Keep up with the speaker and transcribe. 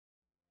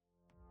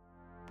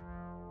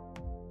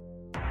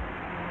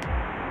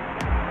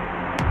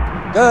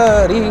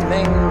Good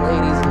evening,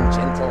 ladies and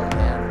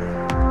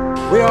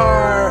gentlemen. We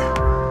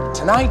are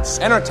tonight's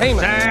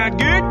entertainment. Sound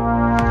good?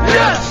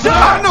 Yes, sir!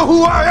 I know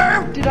who I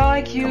am! Did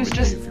IQs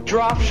just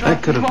drop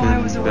shot while I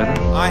was away?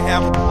 I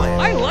have a plan.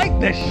 I like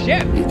this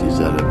shit. It is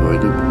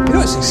unavoidable. You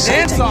know, it's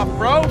exciting. Dance off,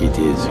 bro. It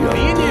is your Me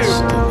and you.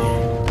 destiny.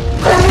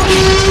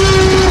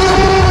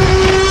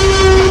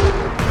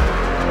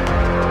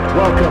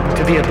 Welcome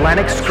to the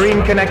Atlantic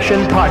Screen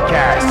Connection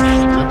podcast.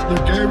 Let the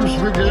games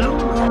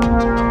begin.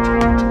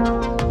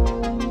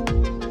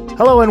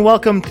 Hello and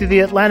welcome to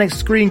the Atlantic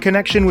Screen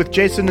Connection with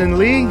Jason and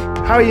Lee.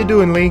 How are you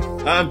doing, Lee?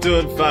 I'm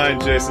doing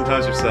fine, Jason.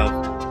 How's yourself?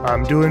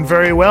 I'm doing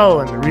very well,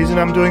 and the reason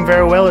I'm doing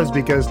very well is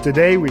because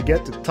today we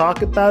get to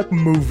talk about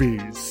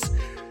movies.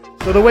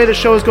 So the way the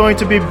show is going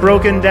to be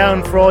broken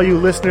down for all you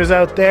listeners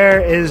out there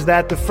is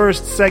that the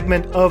first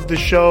segment of the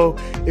show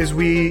is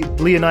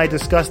Lee and I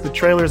discuss the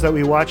trailers that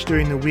we watched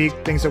during the week,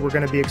 things that we're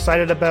going to be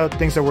excited about,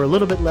 things that we're a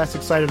little bit less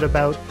excited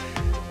about.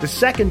 The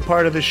second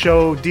part of the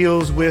show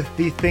deals with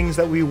the things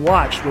that we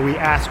watched, where we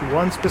ask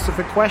one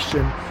specific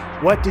question: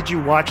 what did you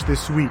watch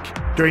this week?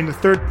 During the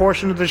third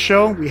portion of the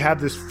show, we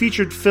have this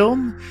featured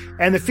film,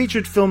 and the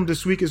featured film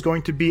this week is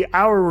going to be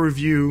our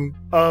review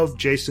of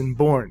Jason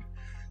Bourne.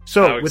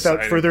 So,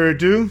 without further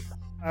ado,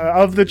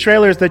 of the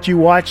trailers that you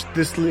watched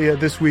this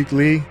week,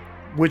 Lee,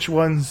 which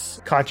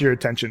ones caught your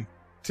attention?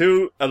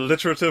 Two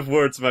alliterative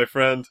words, my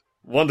friend.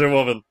 Wonder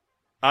Woman.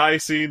 I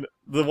seen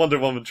the Wonder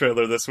Woman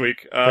trailer this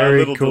week. A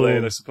little cool.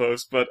 delayed, I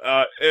suppose, but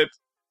it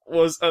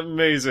was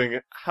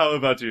amazing. How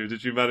about you?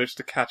 Did you manage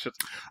to catch it?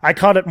 I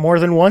caught it more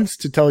than once,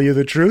 to tell you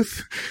the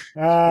truth.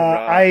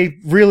 I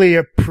really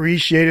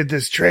appreciated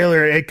this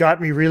trailer. It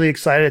got me really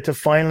excited to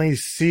finally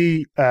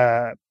see,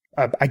 I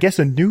guess,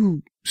 a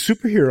new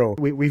superhero.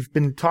 We've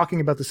been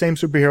talking about the same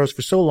superheroes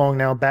for so long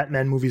now,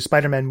 Batman movies,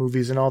 Spider-Man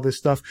movies, and all this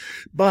stuff.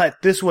 But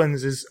this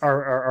one's is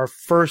our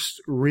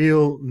first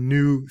real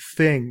new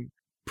thing.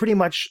 Pretty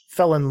much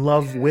fell in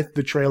love with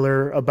the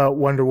trailer about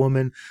Wonder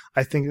Woman.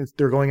 I think that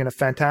they're going in a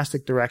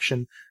fantastic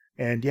direction.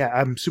 And yeah,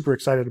 I'm super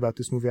excited about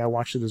this movie. I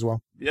watched it as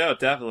well. Yeah,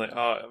 definitely.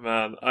 Oh,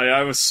 man.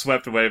 I was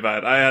swept away by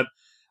it.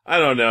 I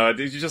don't know,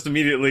 you just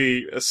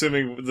immediately,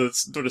 assuming the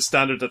sort of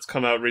standard that's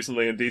come out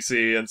recently in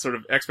DC and sort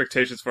of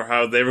expectations for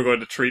how they were going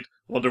to treat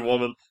Wonder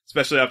Woman,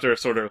 especially after a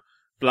sort of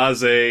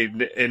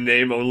blasé, in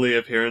name-only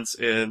appearance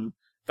in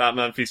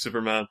Batman v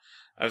Superman,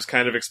 I was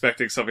kind of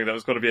expecting something that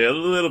was going to be a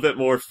little bit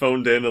more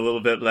phoned in, a little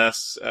bit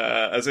less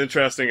as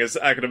interesting as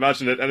I could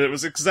imagine it, and it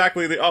was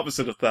exactly the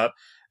opposite of that.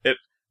 It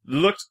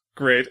looked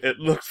great, it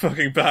looked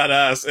fucking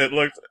badass, it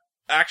looked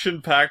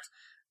action-packed,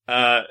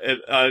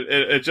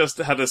 it just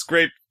had this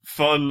great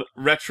fun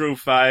retro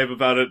vibe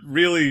about it,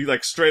 really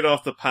like straight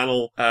off the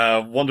panel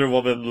Wonder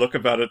Woman look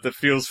about it that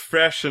feels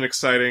fresh and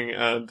exciting,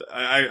 and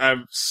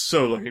I'm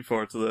so looking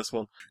forward to this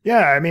one.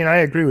 Yeah, I mean, I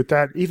agree with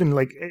that. Even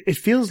like it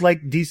feels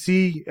like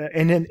DC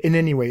in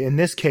any way. In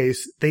this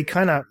case, they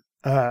kind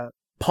of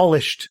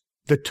polished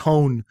the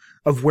tone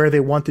of where they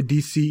want the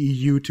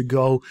DCEU to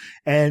go,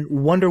 and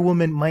Wonder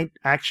Woman might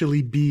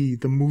actually be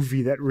the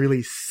movie that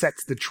really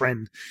sets the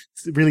trend,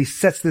 really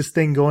sets this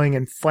thing going,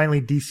 and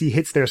finally DC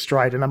hits their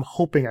stride. And I'm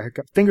hoping, I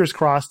got fingers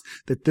crossed,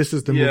 that this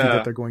is the movie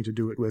that they're going to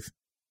do it with.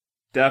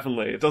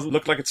 Definitely. It doesn't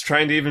look like it's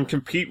trying to even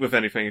compete with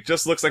anything. It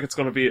just looks like it's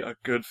going to be a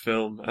good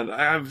film, and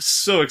I'm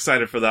so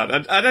excited for that.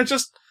 And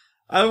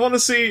I want to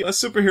see a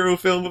superhero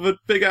film with a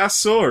big-ass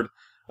sword.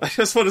 I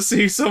just want to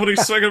see somebody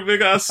swing a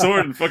big-ass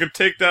sword and fucking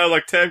take down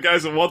like 10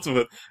 guys at once with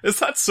it. Is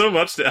that so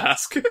much to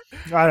ask?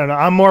 I don't know.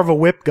 I'm more of a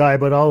whip guy,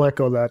 but I'll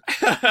echo that.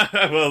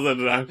 Well,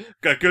 then I've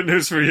got good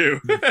news for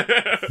you.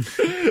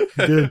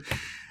 Good.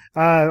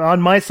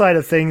 On my side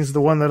of things,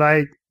 the one that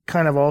I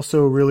kind of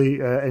also really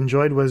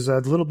enjoyed was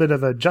a little bit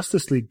of a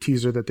Justice League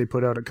teaser that they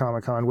put out at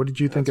Comic-Con. What did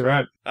you think of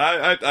that?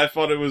 I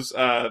thought it was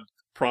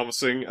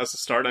promising as a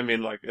start. I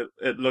mean, like,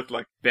 it looked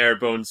like bare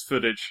bones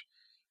footage.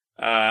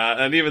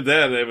 And even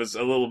then, it was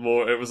a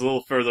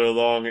little further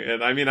along,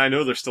 and I mean, I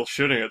know they're still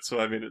shooting it, so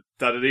I mean,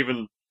 that it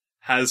even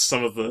has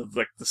some of the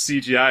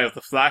CGI of the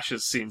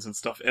Flash's scenes and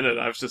stuff in it.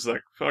 I was just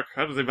like, fuck,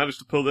 how did they manage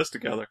to pull this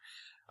together?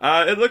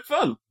 It looked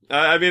fun.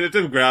 I mean, it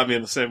didn't grab me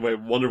in the same way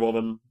Wonder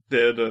Woman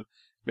did,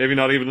 maybe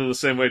not even in the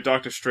same way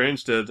Doctor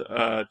Strange did,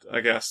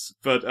 I guess,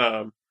 but,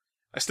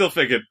 I still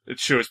think it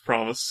shows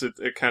promise.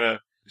 It kind of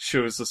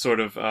shows the sort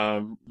of,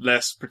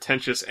 less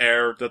pretentious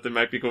air that they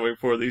might be going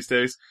for these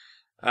days.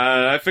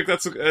 I think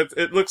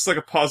it looks like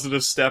a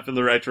positive step in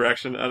the right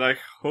direction, and I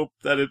hope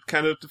that it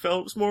kind of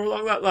develops more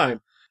along that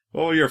line.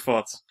 What were your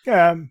thoughts?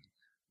 Yeah,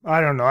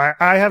 I don't know.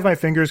 I have my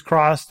fingers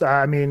crossed.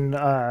 I mean,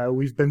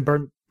 we've been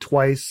burnt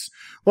twice.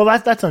 Well,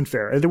 that's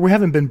unfair. We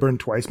haven't been burned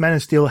twice. Man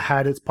of Steel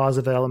had its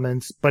positive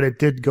elements, but it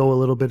did go a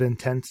little bit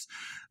intense.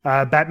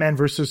 Batman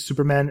versus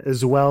Superman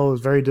as well, a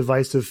very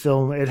divisive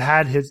film. It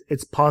had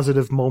its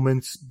positive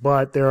moments,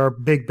 but there are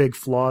big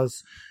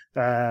flaws.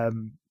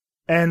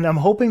 And I'm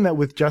hoping that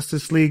with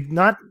Justice League,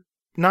 not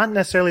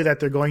necessarily that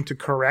they're going to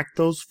correct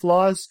those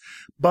flaws,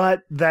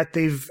 but that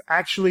they've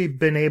actually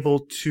been able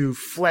to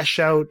flesh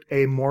out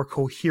a more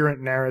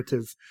coherent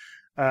narrative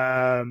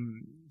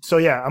So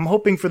yeah, I'm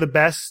hoping for the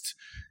best.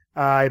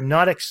 I'm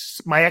not.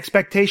 My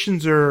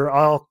expectations are,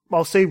 I'll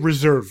say,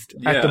 reserved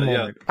at the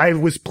moment. Yeah. I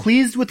was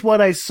pleased with what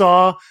I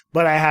saw,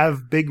 but I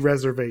have big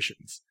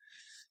reservations.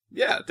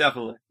 Yeah,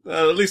 definitely.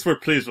 At least we're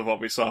pleased with what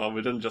we saw.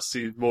 We didn't just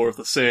see more of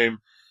the same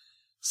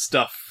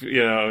stuff,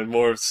 and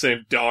more of the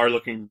same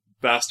Dar-looking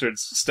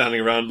bastards standing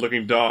around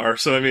looking Dar.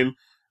 So I mean,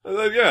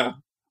 yeah,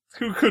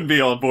 who could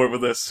be on board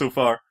with this so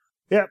far?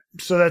 Yeah,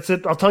 so that's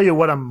it. I'll tell you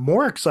what I'm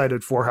more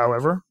excited for,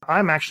 however.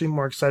 I'm actually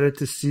more excited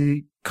to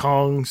see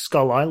Kong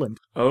Skull Island.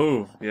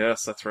 Oh,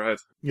 yes, that's right.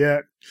 Yeah.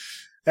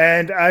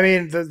 And, I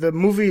mean, the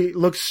movie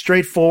looks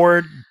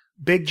straightforward.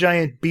 Big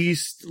giant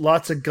beast,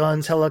 lots of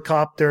guns,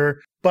 helicopter.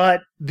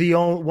 But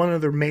one of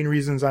the main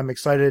reasons I'm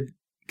excited,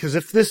 because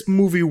if this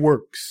movie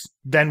works,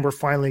 then we're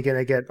finally going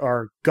to get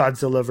our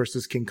Godzilla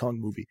versus King Kong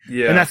movie.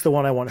 Yeah. And that's the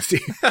one I want to see.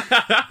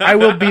 I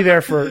will be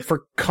there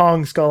for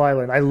Kong Skull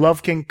Island. I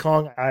love King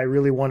Kong. I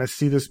really want to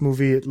see this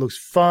movie. It looks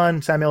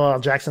fun. Samuel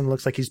L. Jackson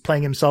looks like he's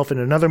playing himself in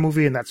another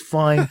movie, and that's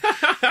fine.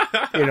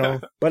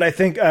 But I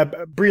think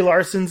Brie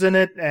Larson's in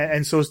it,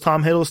 and so is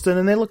Tom Hiddleston,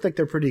 and they look like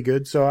they're pretty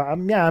good. So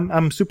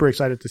I'm super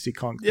excited to see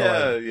Kong Skull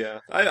Island. Yeah.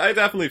 I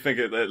definitely think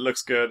it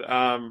looks good.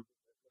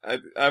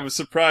 I was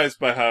surprised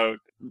by how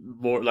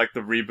more like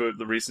the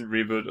recent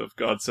reboot of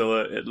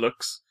Godzilla it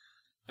looks,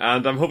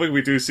 and I'm hoping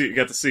we do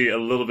get to see a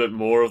little bit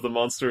more of the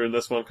monster in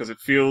this one, because it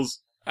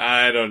feels,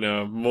 I don't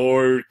know,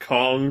 more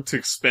Kong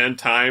to spend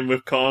time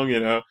with Kong,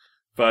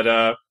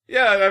 But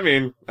yeah, I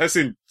mean, I've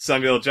seen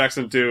Samuel L.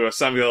 Jackson do a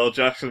Samuel L.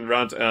 Jackson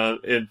rant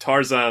in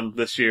Tarzan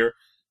this year,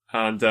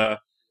 and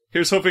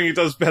here's hoping he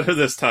does better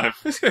this time.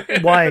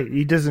 Why?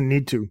 He doesn't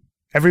need to.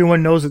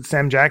 Everyone knows it's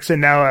Sam Jackson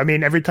now. I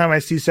mean, every time I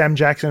see Sam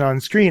Jackson on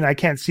screen, I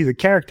can't see the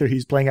character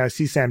he's playing. I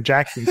see Sam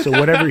Jackson. So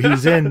whatever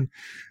he's in,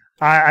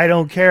 I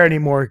don't care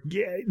anymore.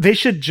 They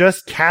should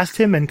just cast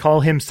him and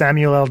call him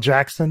Samuel L.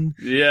 Jackson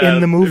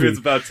in the movie. It's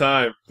about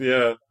time.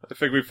 Yeah. I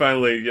think we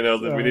finally,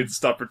 that we need to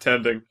stop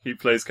pretending he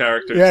plays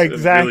characters. Yeah,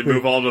 exactly. And really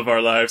move on with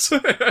our lives.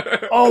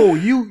 Oh,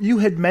 you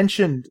had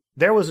mentioned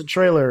there was a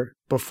trailer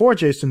before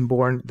Jason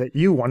Bourne that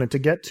you wanted to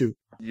get to.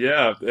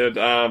 Yeah,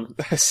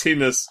 I've seen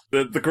this.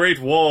 The Great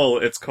Wall,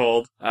 it's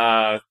called.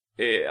 An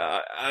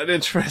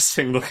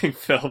interesting looking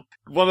film.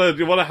 You want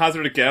to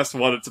hazard a guess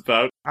what it's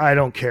about? I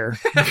don't care.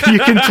 You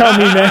can tell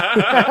me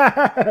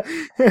now.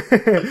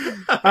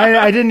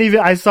 I didn't even.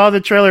 I saw the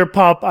trailer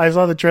pop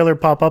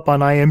up on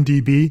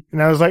IMDb,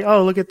 and I was like,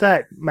 "Oh, look at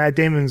that! Matt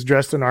Damon's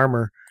dressed in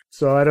armor."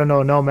 So I don't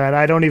know. No, man,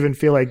 I don't even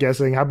feel like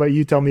guessing. How about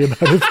you tell me about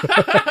it?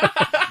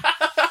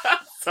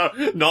 So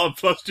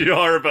nonplussed you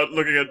are about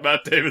looking at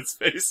Matt Damon's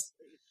face.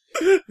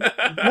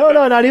 No,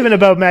 not even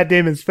about Matt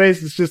Damon's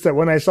face. It's just that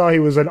when I saw he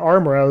was in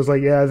armor, I was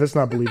like, yeah, that's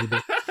not believable.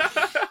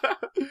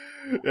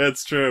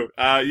 It's true.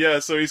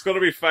 So he's going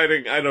to be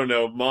fighting, I don't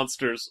know,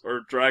 monsters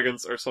or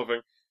dragons or something.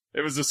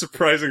 It was a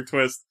surprising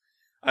twist.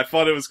 I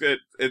thought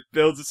it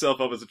builds itself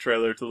up as a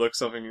trailer to look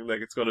something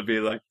like it's going to be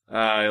like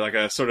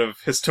a sort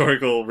of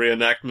historical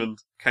reenactment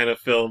kind of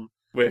film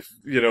with,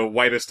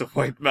 whitest of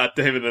white Matt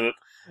Damon in it.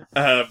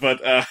 But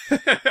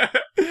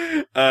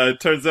it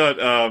turns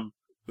out,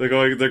 they're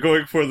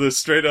going for the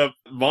straight up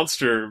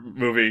monster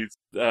movie.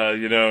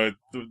 The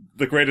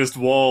greatest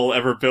wall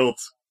ever built.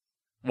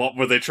 What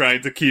were they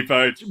trying to keep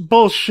out?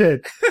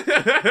 Bullshit.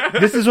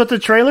 This is what the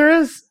trailer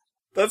is?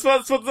 That's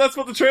what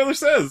the trailer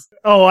says.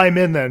 Oh, I'm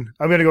in then.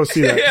 I'm gonna go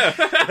see that. Yeah.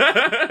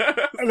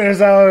 And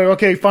there's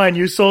okay, fine.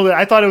 You sold it.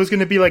 I thought it was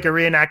gonna be like a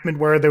reenactment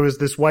where there was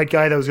this white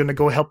guy that was gonna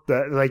go help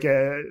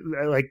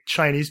the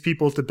Chinese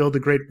people to build the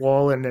Great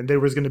Wall, and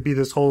there was gonna be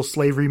this whole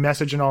slavery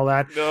message and all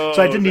that. No,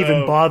 so I didn't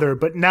even bother.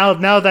 But now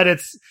that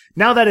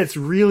it's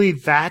really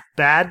that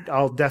bad,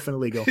 I'll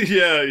definitely go.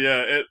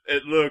 Yeah.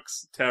 It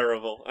looks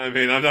terrible. I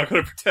mean, I'm not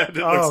gonna pretend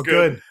it looks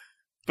good.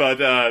 But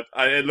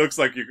it looks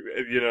like you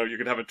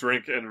can have a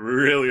drink and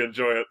really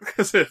enjoy it,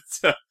 because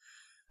it's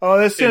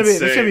this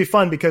is gonna be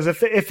fun, because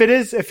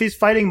if he's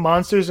fighting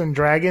monsters and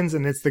dragons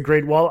and it's the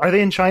Great Wall, are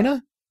they in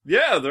China?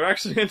 Yeah, they're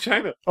actually in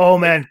China. Oh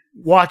man,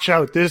 watch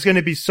out! There's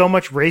gonna be so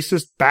much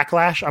racist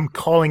backlash. I'm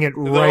calling it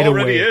right away. There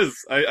already is.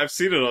 I've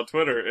seen it on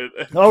Twitter.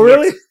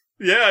 Really?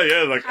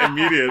 Yeah, like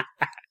immediate.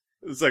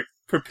 It's like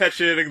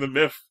perpetuating the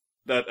myth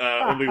that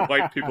only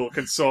white people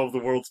can solve the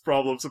world's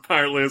problems,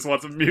 apparently, is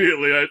what's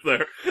immediately out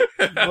there.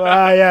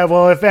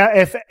 Well,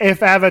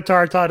 if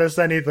Avatar taught us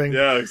anything.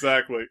 Yeah,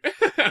 exactly.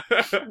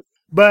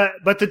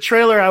 But the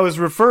trailer I was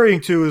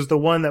referring to is the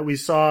one that we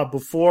saw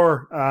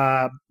before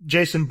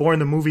Jason Bourne,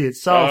 the movie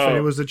itself, and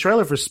it was the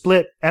trailer for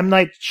Split, M.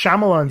 Night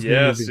Shyamalan's new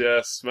movie.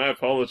 Yes, my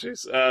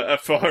apologies. A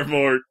far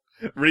more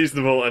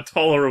reasonable and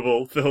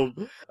tolerable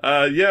film.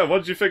 What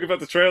did you think about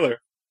the trailer?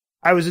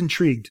 I was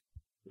intrigued.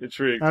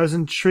 I was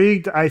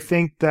intrigued. I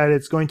think that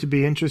it's going to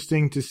be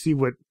interesting to see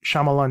what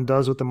Shyamalan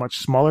does with a much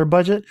smaller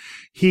budget.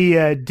 He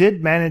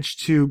did manage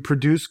to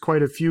produce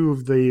quite a few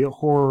of the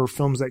horror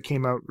films that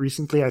came out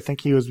recently. I think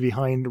he was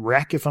behind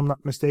Wreck, if I'm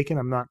not mistaken.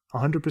 I'm not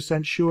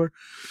 100% sure.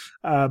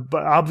 But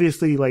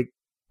obviously,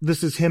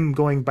 this is him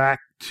going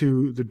back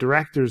to the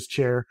director's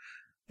chair.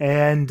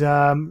 And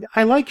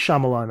I like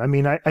Shyamalan. I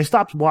mean, I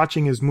stopped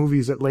watching his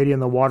movies at Lady in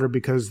the Water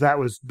because that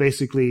was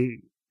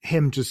basically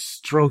him just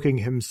stroking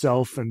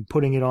himself and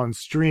putting it on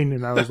screen.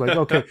 And I was like,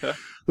 okay,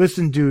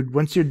 listen, dude,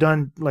 once you're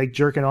done like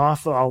jerking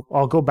off,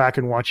 I'll go back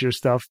and watch your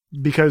stuff,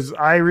 because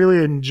I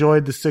really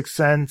enjoyed The Sixth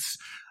Sense.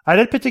 I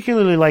didn't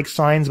particularly like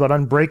Signs, but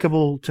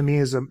Unbreakable to me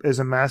is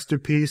a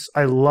masterpiece.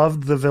 I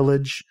loved The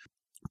Village.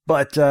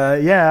 But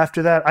yeah,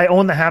 after that, I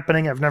own The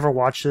Happening. I've never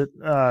watched it,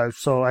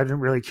 so I didn't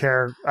really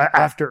care.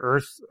 After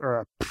Earth,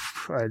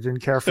 I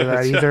didn't care for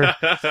that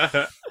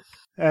either.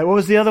 What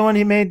was the other one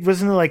he made?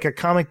 Wasn't it like a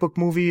comic book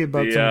movie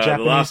about some Japanese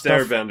The Last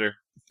stuff? Airbender.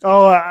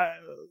 Oh,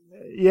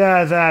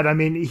 yeah, that. I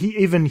mean,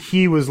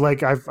 he was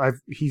like,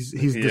 he's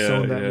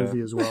disowned that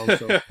movie as well.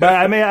 So. But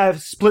I mean,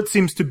 Split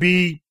seems to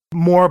be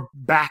more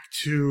back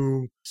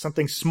to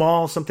something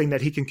small, something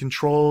that he can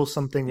control,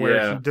 something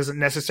where he doesn't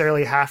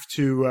necessarily have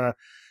to.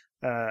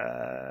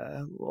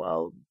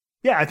 Well,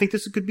 yeah, I think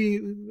this could be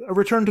a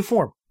return to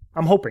form.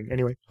 I'm hoping,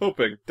 anyway.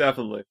 Hoping,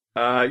 definitely.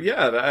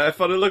 Yeah, I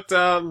thought it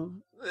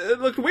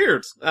looked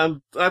weird,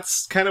 and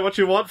that's kind of what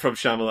you want from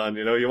Shyamalan.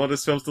 You know, you want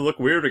his films to look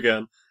weird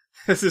again.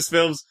 His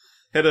films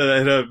hit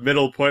a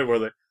middle point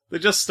where they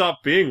just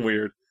stopped being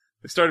weird.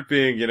 They started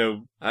being, you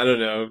know, I don't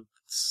know,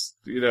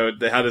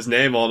 they had his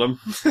name on them.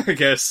 I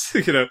guess,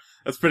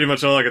 that's pretty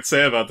much all I could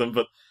say about them.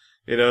 But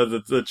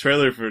the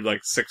trailer for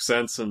like Sixth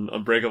Sense and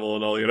Unbreakable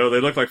and all,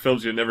 they look like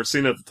films you'd never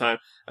seen at the time.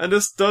 And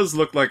this does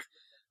look like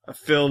a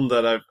film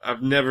that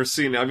I've never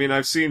seen. I mean,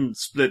 I've seen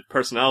split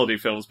personality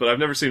films, but I've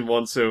never seen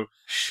one so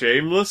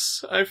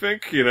shameless, I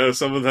think.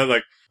 Someone that,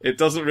 like, it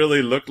doesn't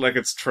really look like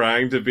it's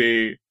trying to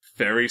be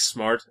very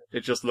smart.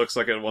 It just looks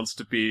like it wants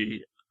to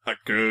be a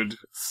good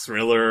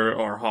thriller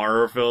or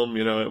horror film.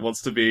 It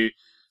wants to be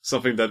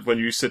something that when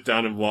you sit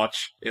down and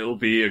watch, it'll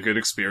be a good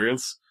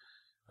experience.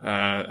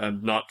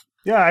 And not...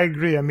 Yeah, I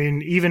agree. I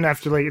mean, even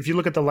after, like, if you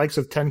look at the likes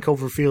of 10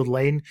 Cloverfield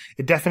Lane,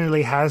 it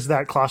definitely has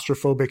that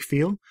claustrophobic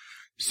feel.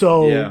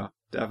 So, yeah,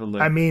 definitely.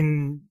 I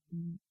mean,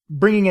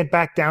 bringing it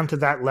back down to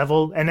that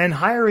level, and then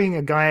hiring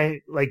a guy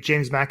like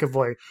James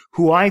McAvoy,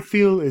 who I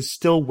feel is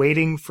still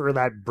waiting for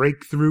that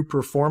breakthrough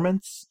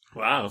performance.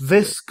 Wow.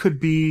 This could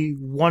be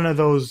one of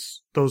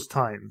those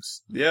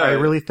times. Yeah. I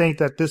really think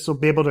that this will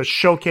be able to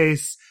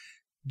showcase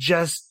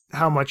just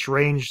how much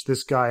range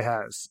this guy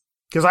has.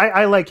 Because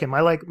I like him. I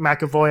like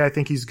McAvoy. I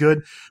think he's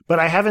good. But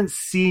I haven't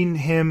seen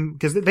him,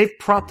 because they've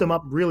propped him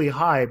up really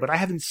high, but I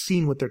haven't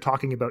seen what they're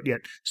talking about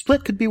yet.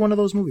 Split could be one of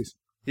those movies.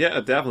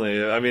 Yeah,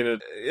 definitely. I mean,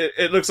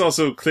 it looks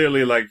also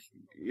clearly like,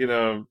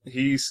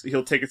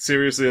 he'll take it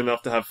seriously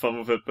enough to have fun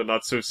with it, but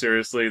not so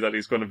seriously that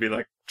he's going to be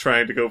like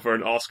trying to go for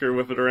an Oscar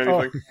with it or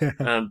anything. Oh, yeah.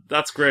 And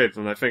that's great.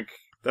 And I think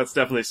that's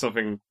definitely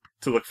something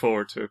to look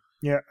forward to.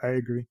 Yeah, I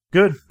agree.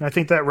 Good. I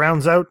think that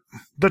rounds out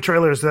the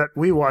trailers that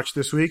we watched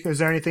this week. Is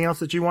there anything else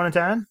that you wanted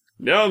to add?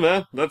 No,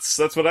 man. That's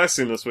what I've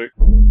seen this week.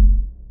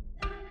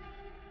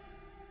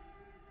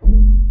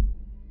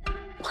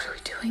 What are we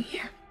doing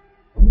here?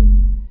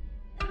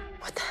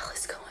 What the hell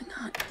is going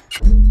on?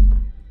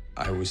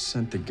 I was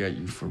sent to get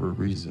you for a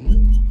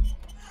reason.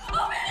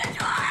 Open the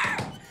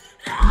door!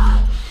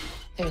 No!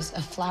 There's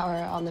a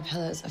flower on the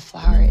pillows, a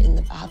flower in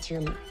the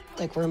bathroom.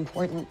 Like, we're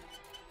important.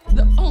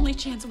 The only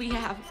chance we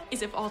have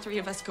is if all three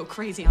of us go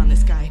crazy on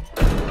this guy.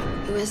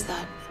 Who is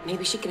that?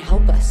 Maybe she can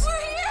help us. We're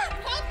here!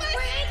 Help us!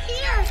 We're in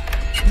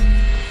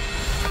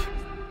here!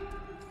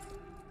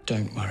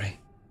 Don't worry.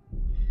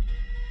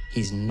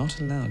 He's not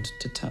allowed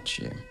to touch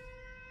you.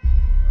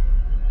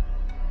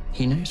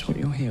 He knows what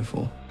you're here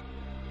for.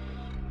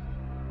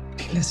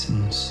 He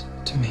listens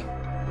to me.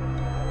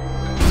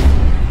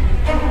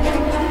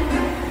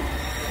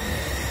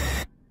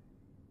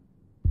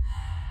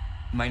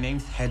 My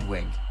name's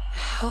Hedwig.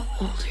 How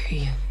old are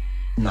you?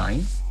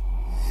 9.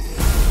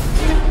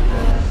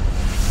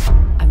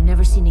 I've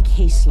never seen a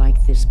case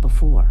like this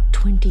before.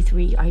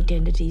 23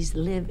 identities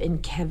live in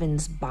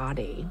Kevin's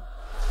body.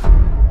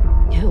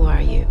 Who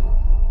are you?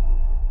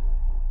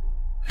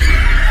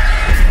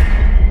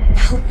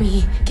 Help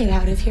me get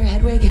out of here,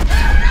 Hedwig.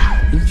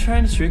 You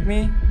trying to trick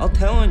me? I'll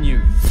tell on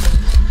you.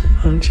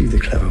 Aren't you the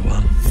clever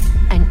one?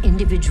 An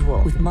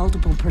individual with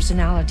multiple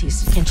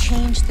personalities can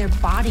change their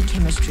body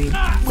chemistry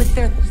with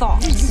their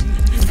thoughts.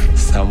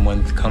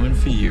 Someone's coming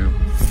for you.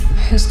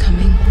 Who's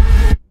coming?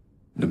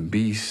 The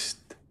beast.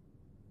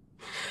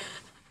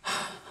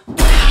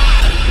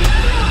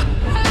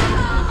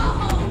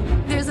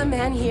 There's a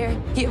man here.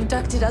 He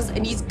abducted us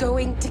and he's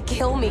going to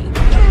kill me.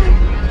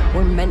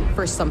 We're meant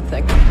for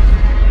something.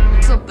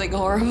 Something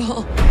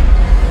horrible.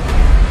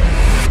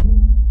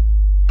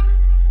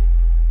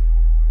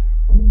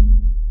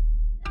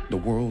 The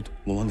world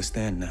will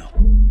understand now.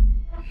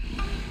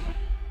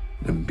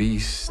 The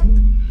beast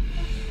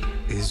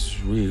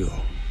is real.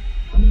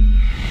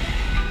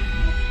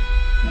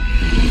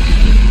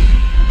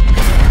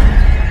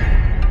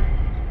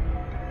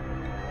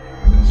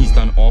 He's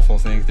done awful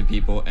things to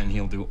people, and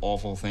he'll do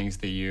awful things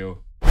to you.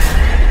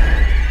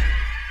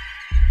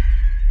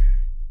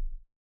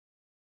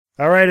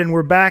 All right, and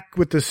we're back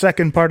with the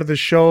second part of the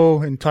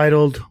show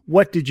entitled,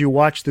 What Did You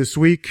Watch This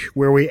Week?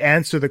 Where we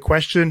answer the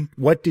question,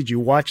 what did you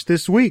watch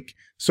this week?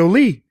 So,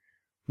 Lee,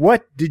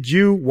 what did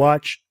you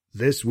watch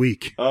this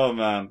week? Oh,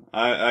 man.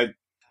 I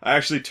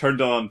actually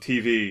turned on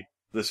TV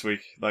this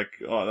week, like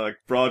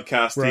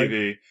broadcast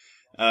TV,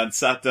 and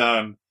sat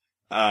down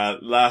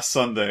last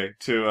Sunday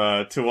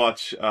to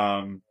watch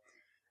something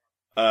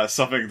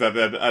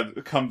that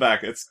had come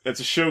back. It's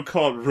a show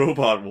called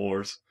Robot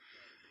Wars.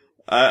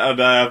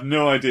 And I have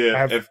no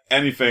idea if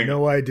anything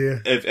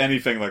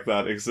like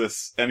that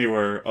exists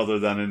anywhere other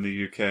than in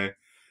the UK.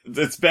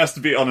 It's best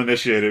to be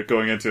uninitiated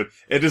going into it.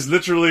 It is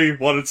literally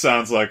what it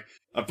sounds like.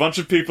 A bunch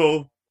of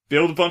people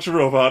build a bunch of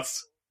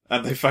robots,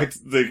 and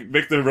they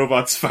make the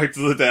robots fight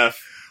to the death.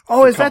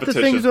 Oh, is that the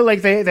things that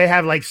like they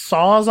have like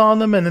saws on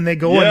them and then they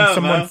go and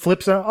someone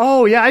flips on?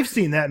 Oh yeah, I've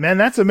seen that, man.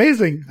 That's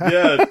amazing.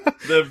 Yeah,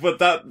 but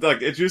that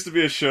like it used to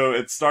be a show.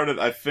 It started,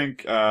 I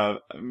think,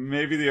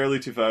 maybe the early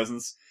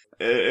 2000s.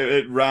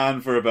 It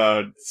ran for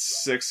about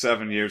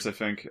 6-7 years, I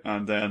think,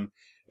 and then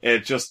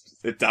it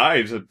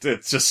died.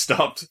 It just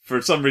stopped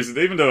for some reason.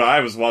 Even though I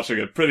was watching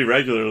it pretty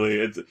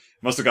regularly, it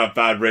must have got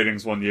bad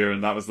ratings one year,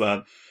 and that was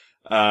that.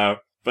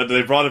 But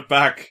they brought it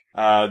back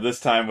this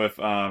time with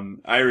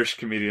Irish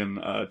comedian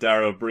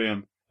Dara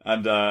O'Brien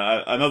and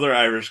another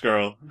Irish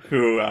girl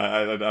who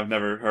I've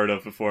never heard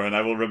of before, and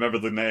I will remember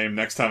the name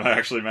next time I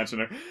actually mention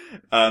her.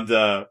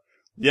 And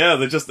yeah,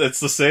 it's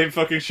the same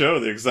fucking show,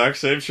 the exact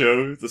same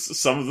show,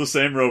 some of the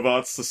same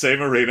robots, the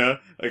same arena,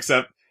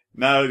 except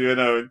now,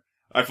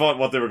 I thought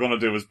what they were going to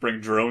do was bring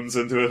drones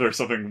into it or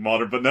something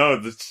modern, but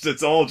no,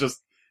 it's all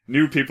just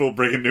new people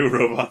bringing new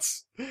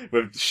robots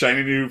with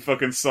shiny new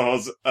fucking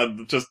saws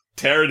and just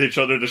tearing each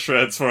other to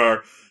shreds for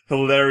our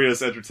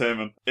hilarious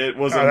entertainment. It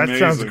was amazing. That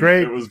sounds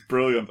great. It was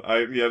brilliant.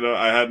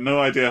 I had no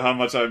idea how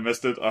much I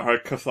missed it or how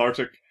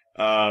cathartic,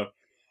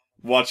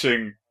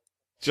 watching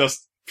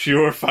just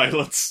pure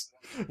violence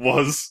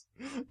was.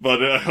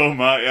 But, oh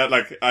my, yeah,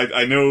 like,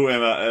 I know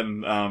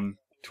in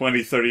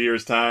 20, 30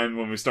 years time,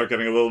 when we start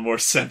getting a little more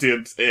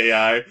sentient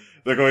AI,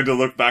 they're going to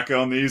look back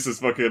on these as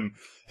fucking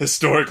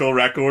historical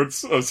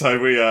records of how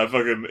we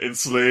fucking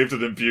enslaved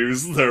and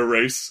abused their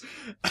race.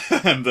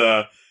 And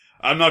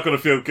I'm not going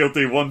to feel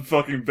guilty one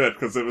fucking bit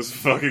because it was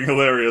fucking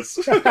hilarious.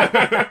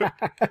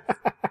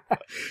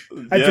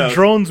 The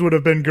drones would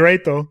have been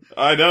great though.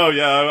 I know,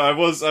 yeah. I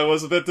was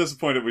a bit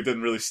disappointed we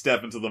didn't really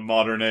step into the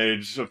modern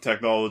age of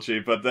technology,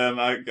 but then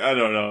I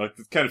don't know.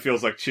 It kind of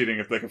feels like cheating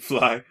if they can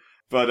fly.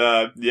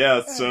 But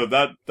yeah, so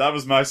that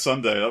was my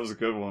Sunday. That was a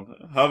good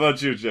one. How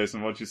about you,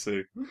 Jason? What'd you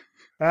see?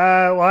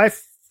 Well, I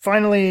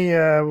finally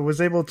was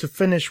able to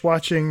finish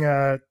watching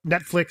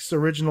Netflix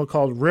original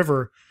called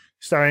River,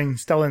 starring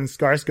Stellan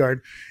Skarsgård,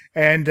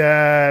 and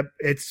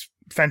it's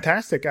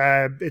fantastic.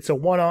 It's a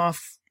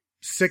one-off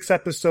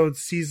 6-episode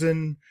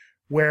season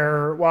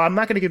where, well, I'm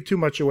not going to give too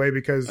much away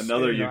because I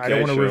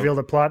don't want to reveal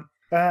the plot.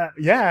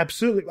 Yeah,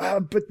 absolutely.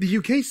 But the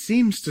UK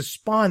seems to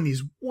spawn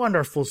these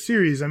wonderful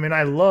series. I mean,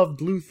 I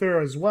loved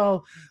Luther as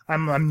well.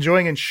 I'm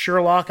enjoying in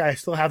Sherlock. I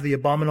still have the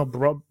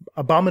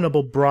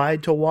Abominable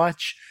Bride to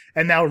watch.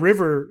 And now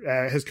River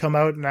has come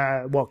out,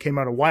 and came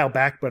out a while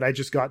back, but I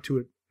just got to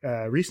it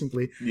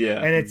recently.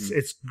 Yeah. And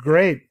it's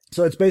great.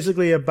 So it's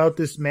basically about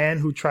this man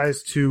who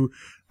tries to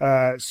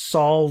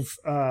solve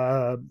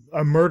a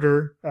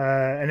murder,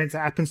 and it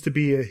happens to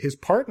be his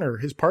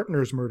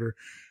partner's murder.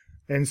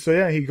 And so,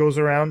 yeah, he goes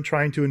around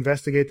trying to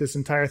investigate this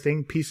entire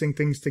thing, piecing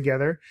things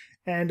together.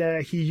 And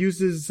he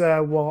uses,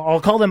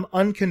 I'll call them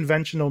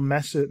unconventional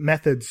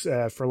methods,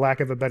 for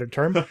lack of a better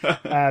term,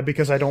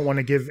 because I don't want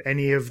to give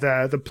any of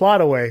the plot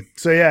away.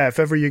 So, yeah, if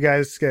ever you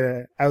guys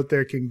out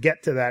there can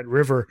get to that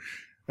River,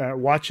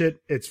 watch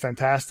it. It's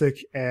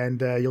fantastic, and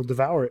you'll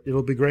devour it.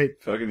 It'll be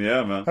great. Fucking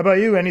yeah, man. How about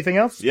you? Anything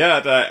else? Yeah,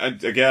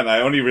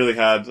 I only really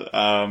had...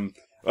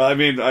 well, I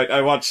mean,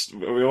 we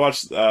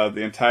watched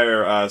the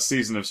entire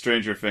season of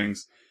Stranger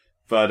Things,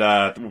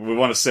 but we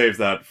want to save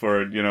that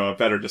for, a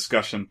better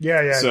discussion.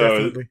 Yeah,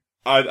 so definitely.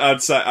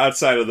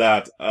 Outside of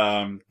that,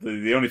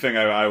 the only thing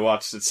I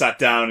watched and sat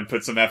down and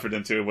put some effort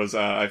into was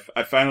I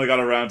finally got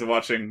around to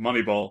watching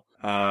Moneyball,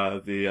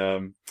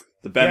 the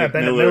Bennett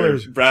Miller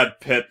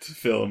Brad Pitt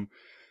film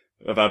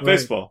about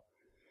baseball.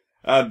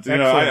 And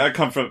I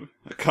come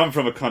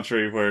from a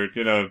country where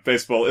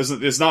baseball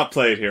is not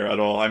played here at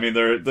all. I mean,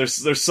 there's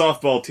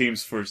softball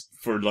teams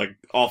for like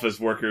office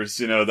workers,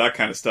 that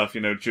kind of stuff,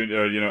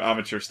 junior,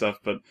 amateur stuff,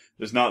 but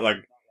there's not like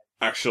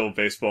actual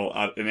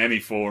baseball in any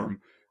form.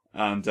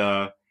 And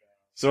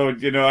so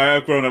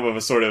I've grown up with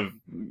a sort of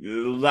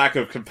lack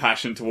of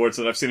compassion towards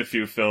it. I've seen a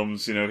few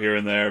films, here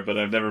and there, but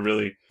I've never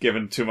really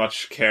given too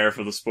much care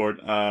for the sport.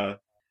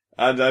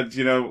 And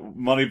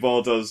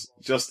Moneyball does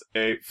just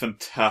a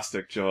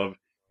fantastic job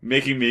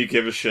making me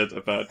give a shit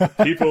about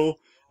people,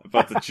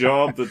 about the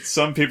job that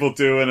some people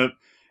do in it,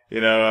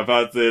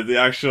 about the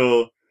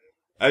actual...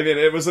 I mean,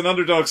 it was an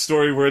underdog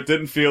story where it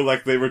didn't feel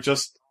like they were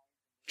just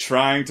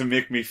trying to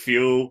make me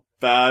feel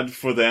bad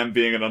for them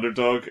being an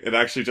underdog. It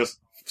actually just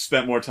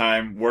spent more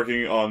time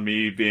working on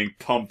me being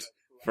pumped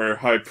for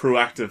how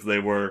proactive they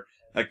were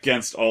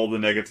against all the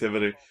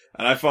negativity.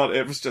 And I thought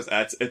it was just,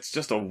 it's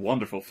just a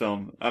wonderful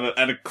film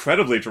and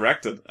incredibly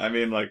directed. I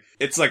mean, like,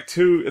 it's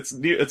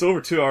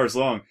over 2 hours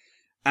long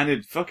and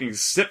it fucking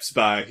zips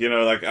by, you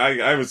know, like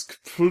I was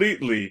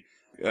completely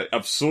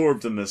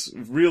absorbed in this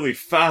really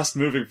fast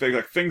moving thing.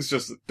 Like things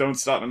just don't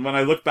stop. And when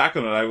I look back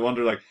on it, I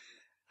wonder like,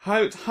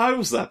 how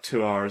was that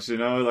 2 hours? You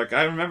know, like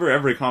I remember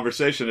every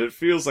conversation. It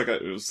feels like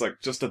it was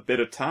like just a bit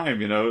of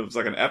time, you know, it was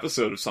like an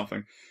episode of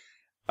something.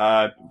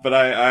 But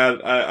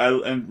I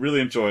really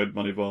enjoyed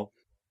Moneyball.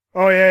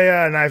 Oh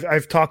yeah, and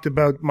I've talked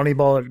about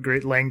Moneyball at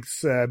great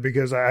lengths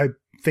because I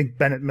think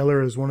Bennett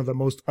Miller is one of the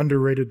most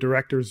underrated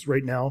directors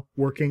right now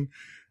working.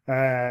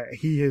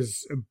 He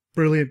is a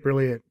brilliant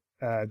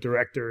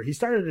director. He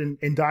started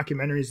in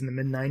documentaries in the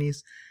mid-90s.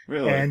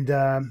 Really? And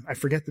I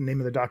forget the name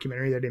of the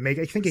documentary that he made.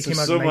 I think it came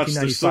out in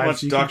 1995. There's so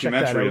much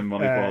documentary in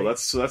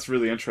Moneyball. That's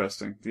really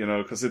interesting, you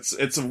know, because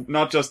it's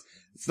not just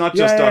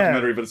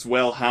documentary, but it's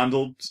well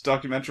handled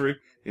documentary.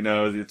 You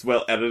know, it's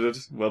well edited,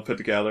 well put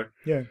together.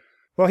 Yeah.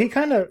 Well, he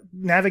kind of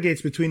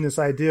navigates between this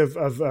idea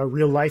of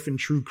real life and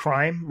true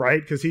crime,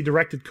 right? Because he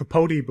directed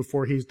Capote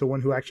before he's the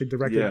one who actually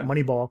directed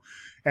Moneyball.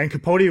 And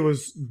Capote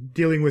was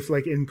dealing with,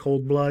 like, In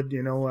Cold Blood,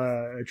 you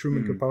know,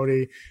 Truman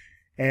Capote.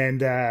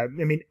 And, I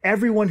mean,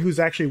 everyone who's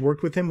actually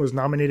worked with him was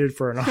nominated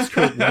for an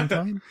Oscar at one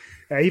time.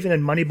 Even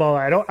in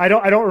Moneyball, I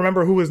don't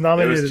remember who was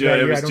nominated that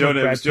year. It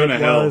was Jonah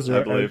Hill,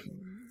 I believe.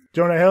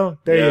 Jonah Hill,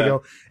 there you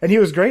go. And he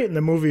was great in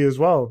the movie as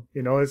well.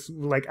 You know, it's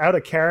like out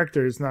of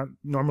character. It's not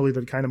normally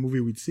the kind of movie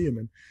we'd see him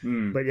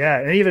in. But yeah,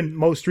 and even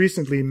most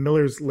recently,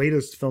 Miller's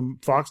latest film,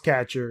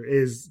 Foxcatcher,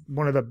 is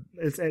one of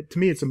the, to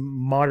me, it's a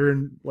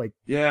modern, like,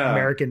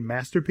 American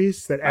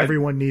masterpiece that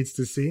everyone needs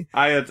to see.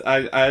 I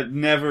had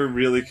never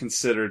really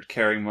considered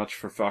caring much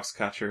for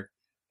Foxcatcher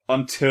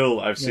until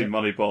I've seen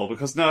Moneyball,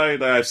 because now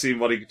that I've seen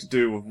what he could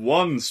do with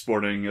one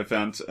sporting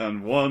event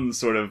and one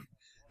sort of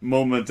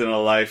moment in a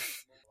life,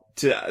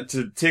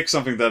 to take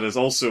something that is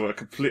also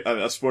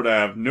a sport I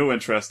have no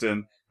interest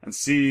in and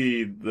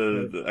see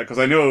because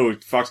I know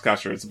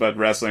Foxcatcher, it's about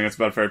wrestling, it's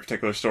about a very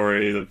particular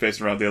story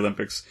based around the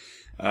Olympics.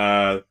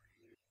 The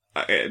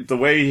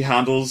way he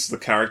handles the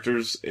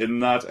characters in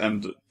that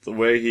and the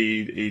way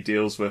he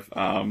deals with,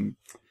 the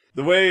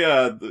way,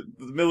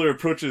 Miller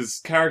approaches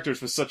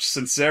characters with such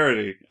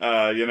sincerity,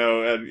 you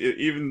know, and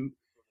even,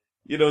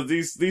 you know,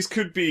 these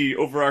could be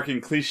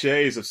overarching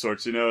cliches of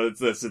sorts, you know, it's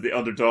the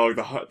underdog,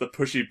 the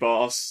pushy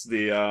boss,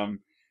 the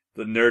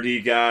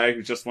nerdy guy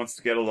who just wants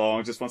to get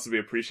along, just wants to be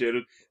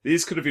appreciated.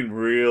 These could have been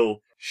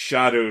real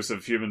shadows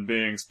of human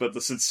beings, but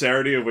the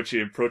sincerity of which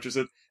he approaches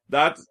it,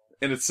 that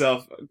in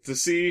itself, to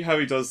see how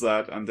he does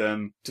that, and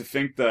then to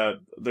think that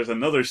there's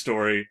another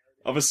story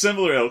of a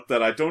similar ilk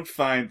that I don't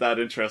find that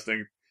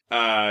interesting,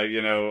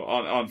 you know,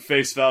 on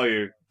face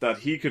value, that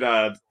he could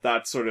add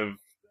that sort of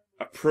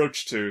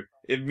approach to,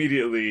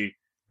 immediately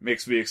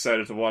makes me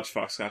excited to watch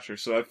Foxcatcher.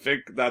 So I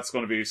think that's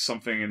going to be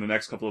something in the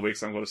next couple of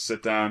weeks I'm going to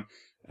sit down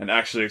and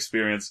actually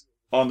experience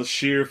on the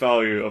sheer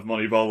value of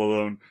Moneyball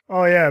alone.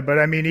 Oh yeah, but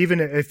I mean, even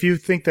if you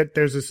think that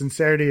there's a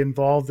sincerity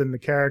involved in the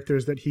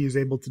characters that he's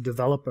able to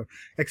develop,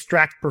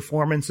 extract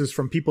performances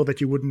from people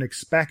that you wouldn't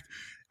expect,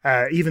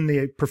 even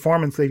the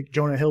performance that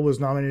Jonah Hill was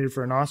nominated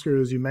for an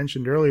Oscar, as you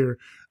mentioned earlier.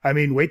 I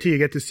mean, wait till you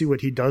get to see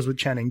what he does with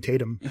Channing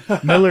Tatum.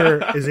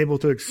 Miller is able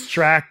to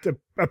extract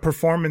a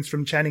performance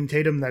from Channing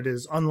Tatum that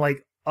is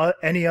unlike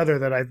any other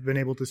that I've been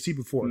able to see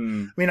before.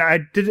 I mean,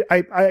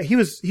 he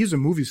was a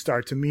movie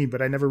star to me,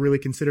 but I never really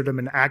considered him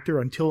an actor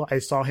until I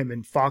saw him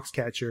in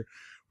Foxcatcher,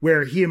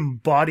 where he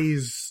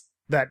embodies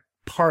that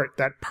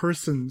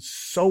person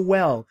so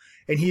well,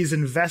 and he's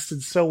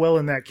invested so well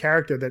in that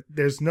character that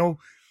there's no,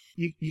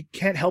 you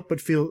can't help but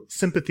feel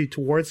sympathy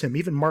towards him.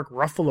 Even Mark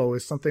Ruffalo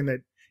is something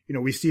that, you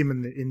know, we see him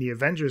in the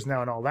Avengers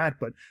now and all that,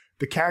 but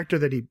the character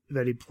that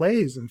he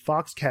plays in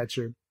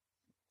Foxcatcher,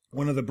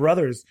 one of the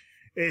brothers,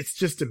 it's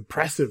just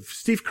impressive.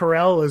 Steve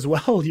Carell as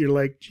well. You're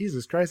like,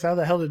 Jesus Christ, how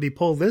the hell did he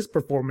pull this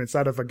performance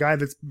out of a guy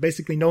that's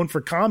basically known for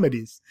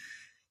comedies?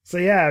 So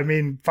yeah, I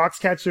mean,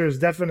 Foxcatcher is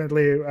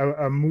definitely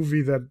a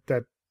movie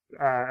that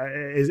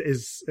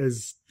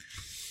is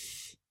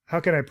how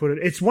can I put it?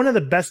 It's one of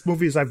the best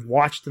movies I've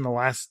watched in the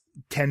last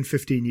 10,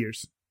 15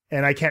 years,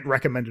 and I can't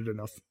recommend it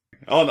enough.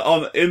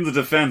 In the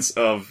defense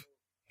of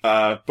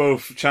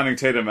both Channing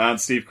Tatum and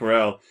Steve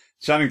Carell,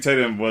 Channing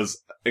Tatum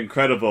was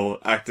incredible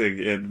acting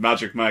in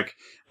Magic Mike,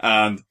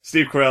 and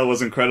Steve Carell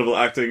was incredible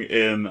acting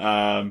in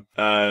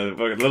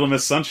Little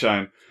Miss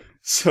Sunshine.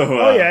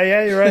 So,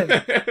 yeah, you're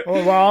right.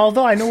 well,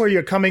 although I know where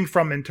you're coming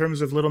from in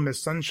terms of Little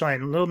Miss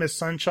Sunshine. Little Miss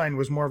Sunshine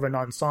was more of an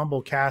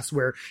ensemble cast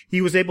where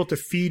he was able to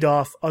feed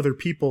off other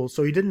people,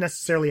 so he didn't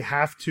necessarily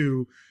have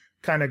to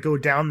kind of go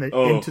down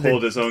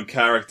hold his own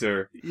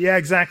character. Yeah,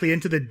 exactly,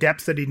 into the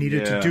depths that he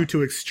needed to do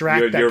to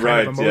extract that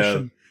kind of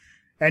emotion.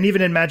 Yeah. And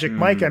even in Magic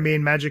Mike, I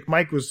mean, Magic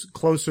Mike was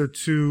closer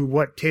to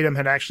what Tatum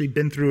had actually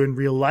been through in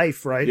real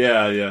life, right?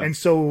 Yeah. And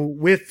so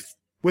with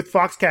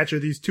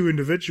Foxcatcher, these two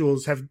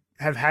individuals have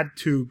had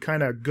to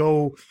kind of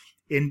go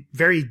in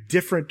very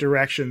different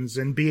directions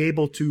and be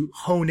able to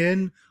hone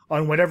in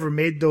on whatever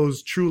made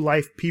those true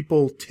life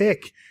people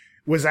tick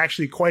was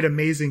actually quite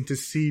amazing to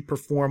see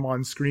perform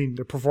on screen.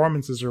 The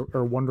performances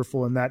are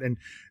wonderful in that and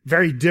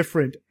very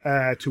different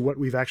to what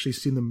we've actually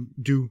seen them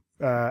do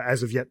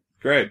as of yet.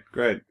 Great.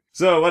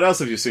 So what else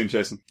have you seen,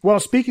 Jason? Well,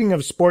 speaking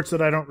of sports that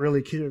I don't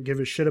really give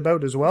a shit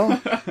about as well,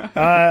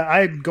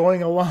 I'm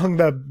going along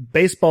the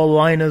baseball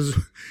line as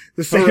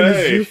the same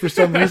as you. For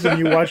some reason,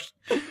 you watched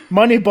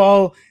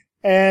Moneyball.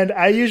 And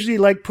I usually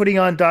like putting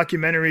on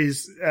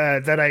documentaries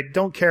that I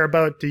don't care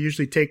about to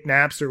usually take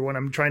naps or when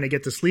I'm trying to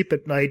get to sleep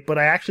at night. But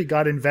I actually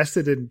got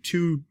invested in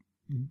 2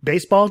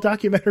 baseball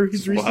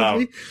documentaries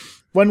recently. Wow.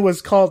 One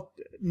was called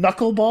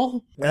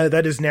Knuckleball,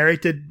 that is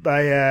narrated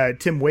by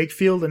Tim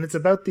Wakefield, and it's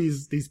about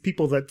these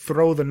people that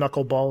throw the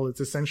knuckleball.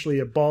 It's essentially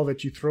a ball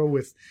that you throw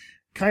with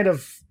kind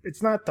of,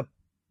 it's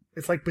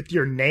like with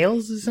your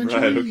nails,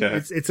 essentially. Right,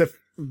 okay. It's a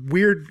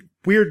weird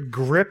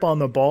grip on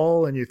the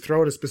ball, and you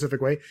throw it a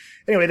specific way.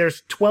 Anyway,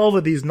 there's 12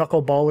 of these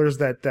knuckleballers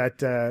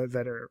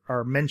that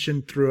are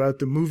mentioned throughout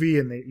the movie,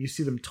 and you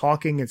see them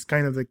talking. It's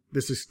kind of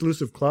this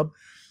exclusive club.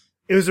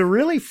 It was a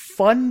really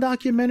fun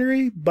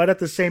documentary, but at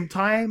the same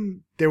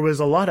time, there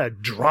was a lot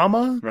of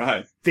drama.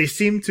 Right. They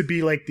seem to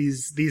be like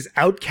these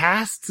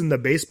outcasts in the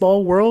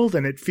baseball world,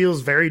 and it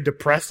feels very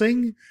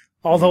depressing,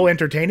 although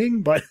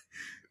entertaining. But,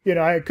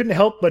 I couldn't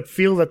help but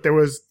feel that there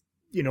was,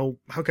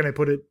 how can I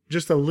put it,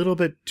 just a little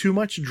bit too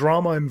much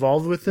drama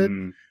involved with it.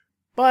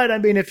 But, I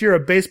mean, if you're a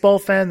baseball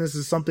fan, this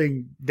is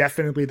something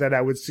definitely that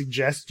I would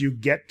suggest you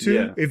get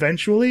to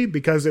eventually,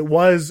 because it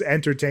was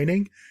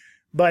entertaining.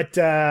 But,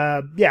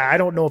 I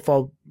don't know if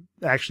I'll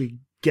actually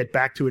get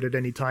back to it at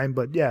any time.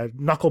 But,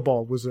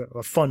 Knuckleball was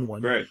a fun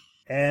one. Right.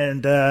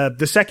 And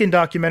the second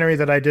documentary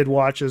that I did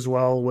watch as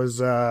well was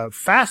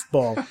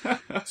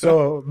Fastball.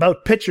 So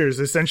about pitchers,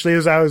 essentially,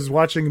 as I was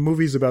watching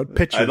movies about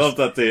pitchers. I love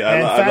that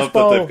I love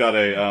that they've got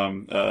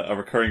a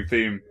recurring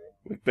theme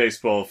with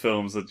baseball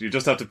films, that you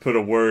just have to put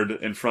a word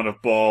in front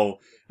of ball,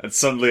 and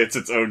suddenly it's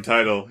its own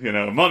title.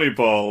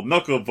 Moneyball,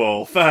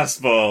 Knuckleball,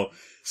 Fastball.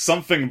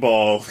 Something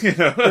ball,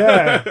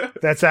 Yeah,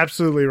 that's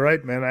absolutely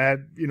right, man. I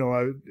had,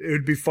 it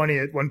would be funny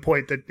at one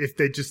point that if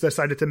they just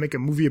decided to make a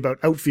movie about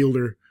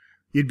outfielder,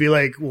 you'd be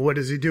like, well, what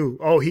does he do?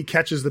 Oh, he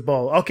catches the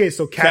ball. Okay,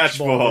 so catch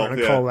ball. We're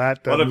gonna call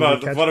that. What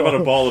about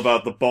a ball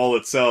about the ball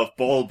itself?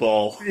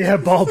 Ball. Yeah,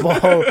 ball.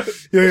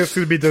 It's going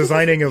to be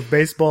designing of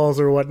baseballs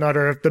or whatnot,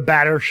 or if the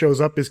batter shows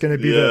up, it's going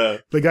to be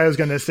the guy who's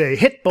going to say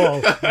hit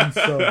ball. And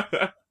so,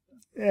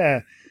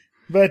 yeah,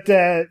 but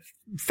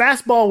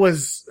Fastball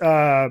was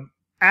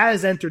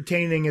as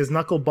entertaining as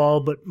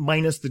Knuckleball, but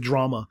minus the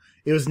drama.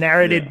 It was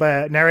narrated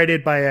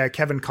by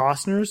Kevin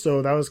Costner,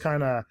 so that was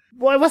kind of,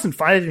 well, I wasn't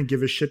fine. I didn't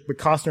give a shit, but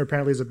Costner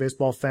apparently is a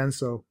baseball fan,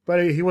 so,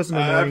 but he wasn't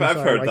annoying. I've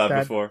heard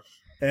that before.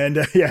 And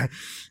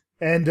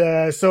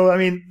so I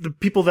mean, the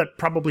people that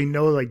probably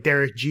know, like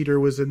Derek Jeter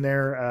was in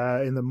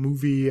there in the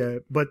movie,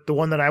 but the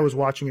one that I was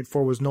watching it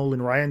for was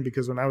Nolan Ryan,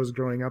 because when I was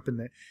growing up in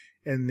the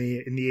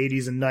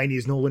 80s and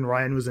 90s, Nolan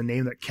Ryan was a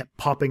name that kept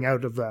popping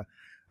out of the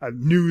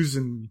news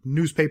and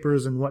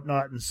newspapers and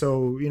whatnot. And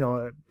so,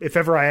 if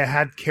ever I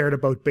had cared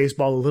about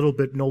baseball a little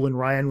bit, Nolan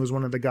Ryan was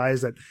one of the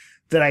guys that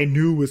I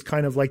knew was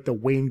kind of like the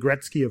Wayne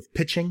Gretzky of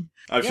pitching.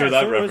 I'm sure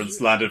that reference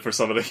landed for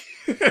somebody.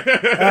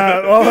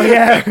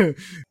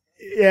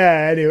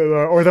 Yeah, anyway,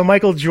 or the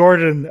Michael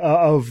Jordan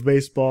of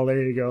baseball.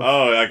 There you go.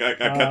 Oh, I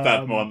kept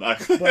that one.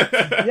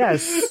 But,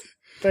 yes.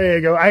 There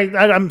you go.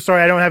 I'm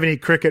sorry, I don't have any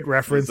cricket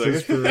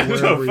references for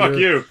wherever no, fuck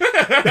you.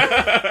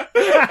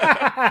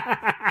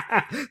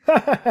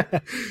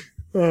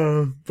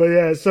 But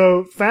yeah,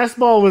 so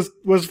Fastball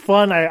was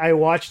fun. I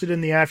watched it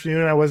in the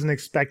afternoon. I wasn't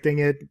expecting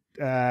it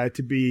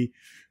to be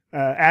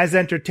as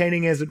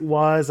entertaining as it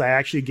was. I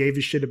actually gave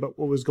a shit about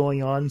what was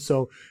going on.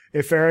 So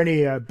if there are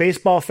any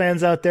baseball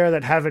fans out there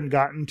that haven't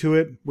gotten to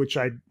it, which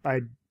I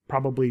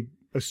probably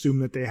assume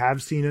that they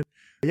have seen it.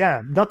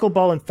 Yeah,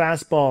 Knuckleball and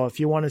Fastball. If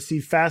you want to see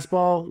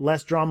Fastball,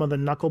 less drama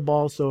than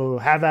Knuckleball, so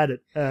have at it.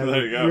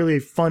 There you go. Really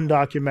fun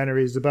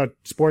documentaries about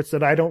sports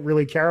that I don't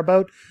really care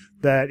about,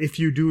 that if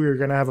you do, you're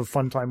going to have a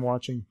fun time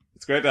watching.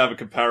 It's great to have a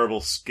comparable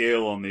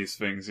scale on these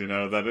things,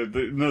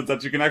 that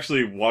you can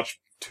actually watch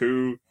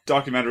 2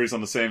 documentaries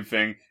on the same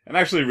thing and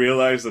actually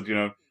realize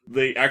that,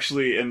 they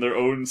actually, in their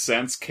own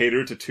sense,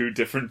 cater to 2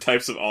 different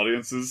types of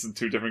audiences and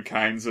 2 different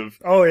kinds of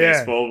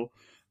baseball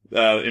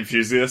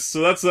enthusiasts.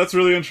 So that's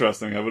really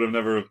interesting. I would have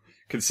never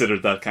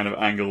considered that kind of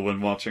angle when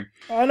watching.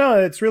 Oh no,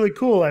 it's really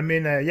cool. I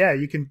mean,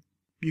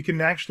 you can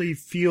actually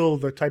feel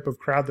the type of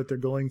crowd that they're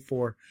going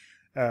for.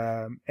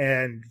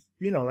 And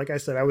like I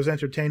said, I was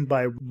entertained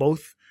by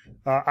both.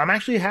 I'm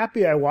actually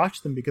happy I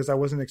watched them because I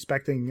wasn't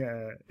expecting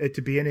it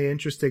to be any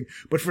interesting.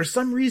 But for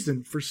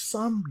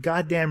some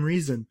goddamn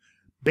reason,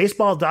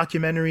 baseball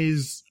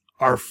documentaries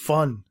are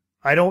fun.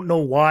 I don't know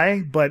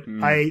why, but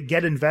I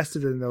get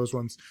invested in those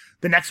ones.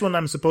 The next one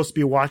I'm supposed to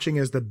be watching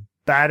is the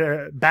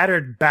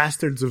Battered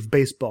Bastards of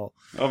Baseball.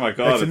 Oh my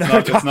god,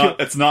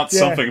 it's not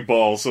something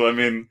ball, so I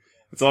mean,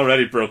 it's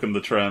already broken the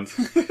trend.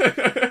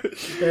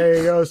 There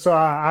you go. So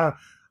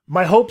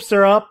my hopes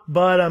are up,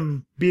 but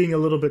I'm being a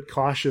little bit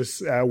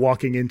cautious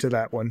walking into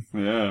that one.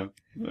 Yeah,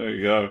 there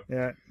you go.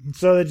 Yeah.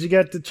 So did you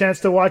get the chance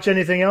to watch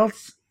anything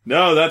else?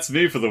 No, that's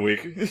me for the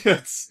week.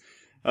 That's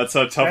how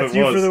tough it was. That's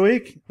you for the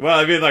week? Well,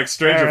 I mean, like,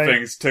 Stranger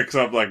Things takes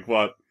up,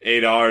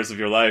 8 hours of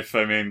your life.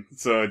 I mean,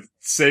 so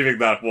saving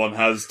that one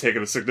has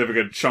taken a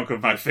significant chunk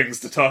of my things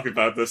to talk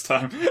about this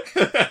time.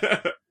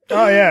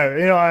 Oh,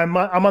 yeah.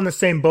 I'm on the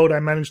same boat.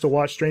 I managed to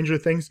watch Stranger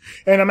Things,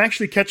 and I'm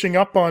actually catching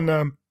up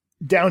on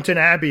Downton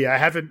Abbey. I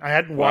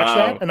hadn't watched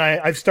that, and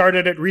I've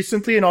started it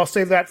recently, and I'll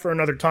save that for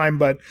another time.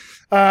 But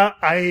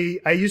I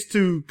used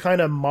to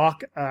kind of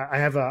mock. I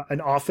have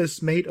an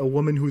office mate, a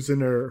woman who's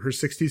in her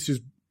 60s,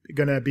 who's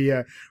gonna be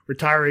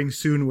retiring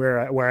soon,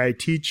 where I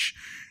teach,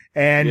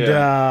 and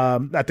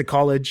at the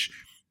college,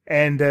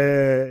 and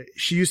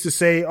she used to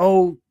say,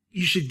 "Oh,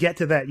 you should get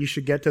to that. You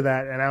should get to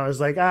that." And I was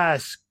like,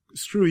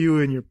 screw you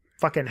and your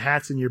fucking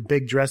hats and your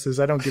big dresses.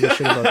 I don't give a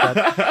shit about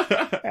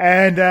that.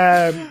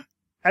 And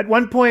at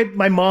one point,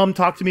 my mom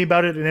talked to me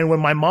about it, and then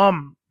when my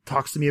mom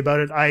talks to me about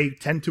it, I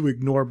tend to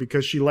ignore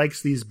because she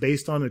likes these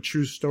based on a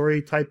true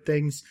story type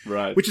things,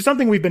 right? Which is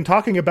something we've been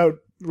talking about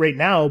right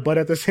now. But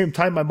at the same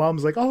time, my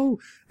mom's like, "Oh,"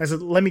 I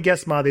said, "Let me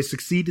guess, Ma, they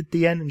succeed at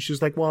the end." And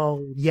she's like,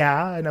 "Well,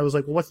 yeah." And I was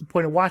like, "Well, what's the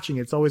point of watching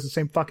it? It's always the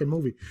same fucking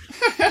movie."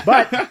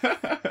 But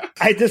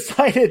I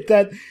decided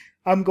that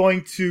I'm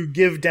going to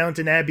give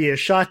Downton Abbey a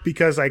shot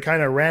because I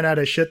kind of ran out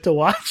of shit to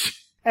watch.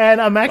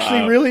 And I'm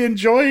actually really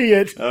enjoying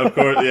it. Of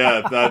course,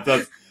 yeah.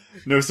 That's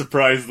no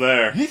surprise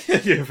there.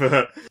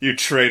 You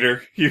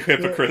traitor. You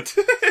hypocrite.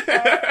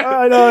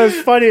 I know, it's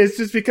funny. It's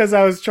just because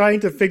I was trying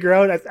to figure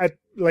out, I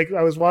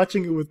was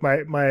watching it with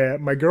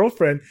my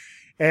girlfriend,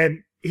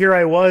 and here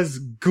I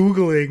was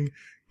Googling,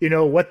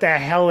 what the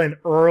hell an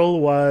Earl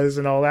was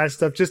and all that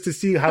stuff, just to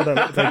see how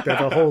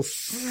the whole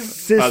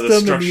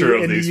system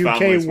in the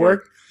UK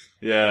worked.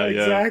 Yeah,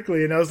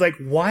 exactly. And I was like,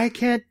 why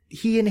can't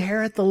he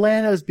inherit the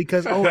land? It was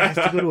because, it has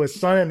to go to his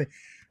son. And,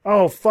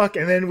 oh, fuck.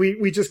 And then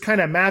we just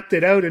kind of mapped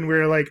it out, and we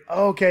were like,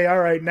 okay, all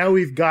right, now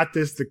we've got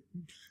the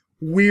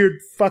weird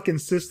fucking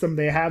system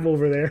they have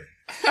over there.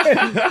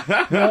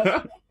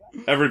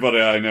 Everybody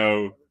I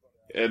know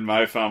in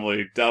my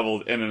family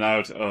dabbled in and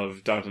out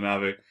of Downton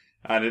Abbey,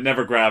 and it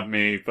never grabbed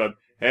me. But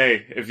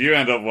hey, if you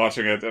end up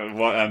watching it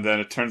and then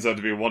it turns out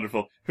to be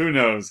wonderful, who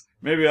knows?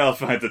 Maybe I'll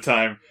find the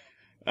time.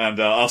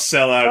 And I'll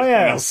sell out. Oh,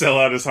 yeah. And I'll sell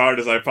out as hard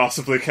as I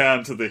possibly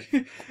can to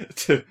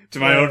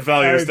my own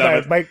values.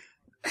 Damn it.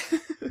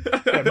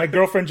 My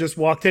girlfriend just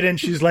walked in, and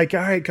she's like, "All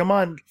right, come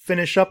on,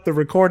 finish up the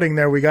recording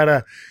there. We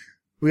gotta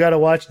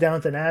watch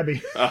Downton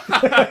Abbey."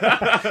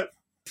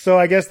 So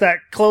I guess that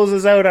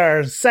closes out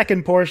our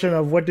second portion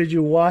of What Did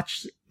You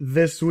Watch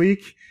This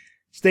Week.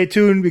 Stay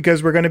tuned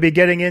because we're going to be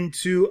getting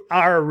into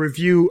our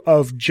review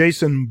of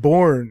Jason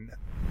Bourne.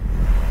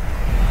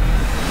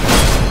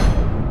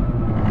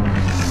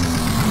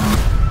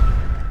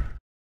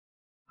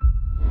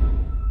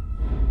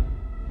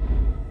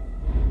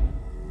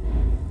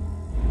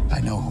 I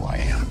know who I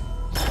am.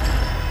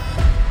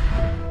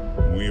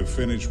 When we are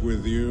finished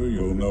with you,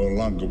 you'll no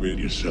longer be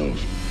yourself.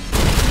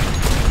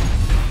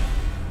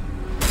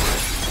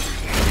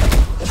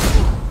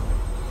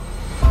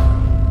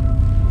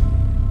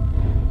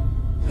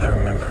 I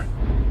remember.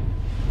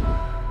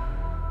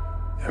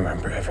 I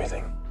remember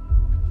everything.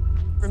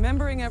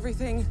 Remembering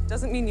everything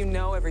doesn't mean you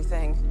know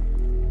everything.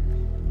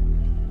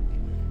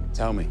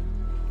 Tell me.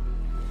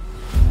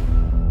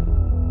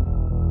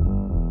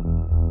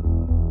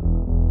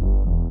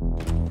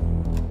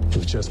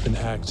 We've just been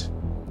hacked.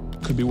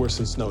 Could be worse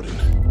than Snowden.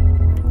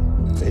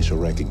 Facial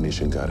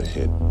recognition got a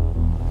hit.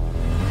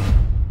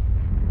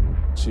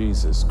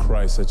 Jesus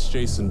Christ, that's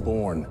Jason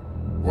Bourne.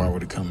 Why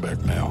would he come back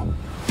now?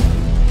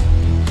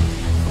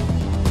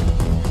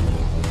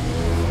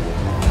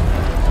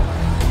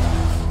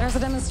 There's a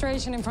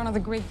demonstration in front of the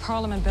Greek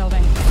Parliament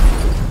building.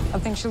 I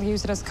think she'll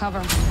use it as cover.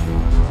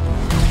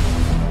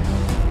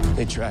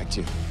 They tracked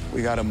you.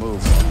 We gotta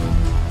move.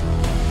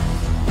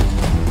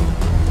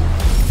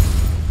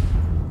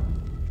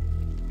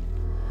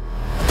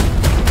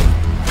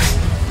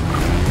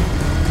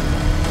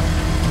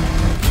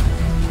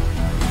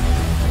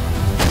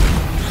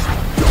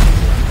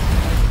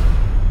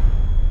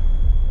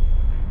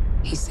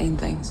 He's seen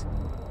things.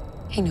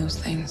 He knows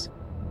things.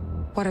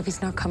 What if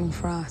he's not coming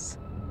for us?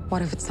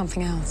 What if it's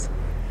something else?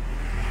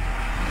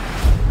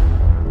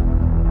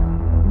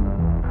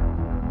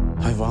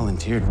 I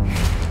volunteered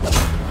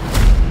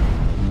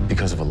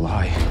because of a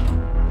lie.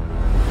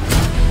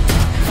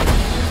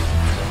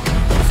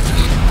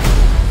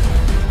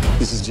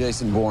 This is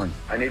Jason Bourne.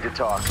 I need to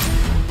talk.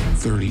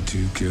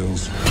 32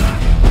 kills.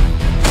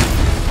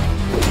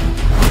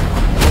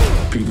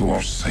 People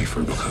are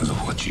safer because of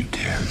what you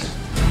did.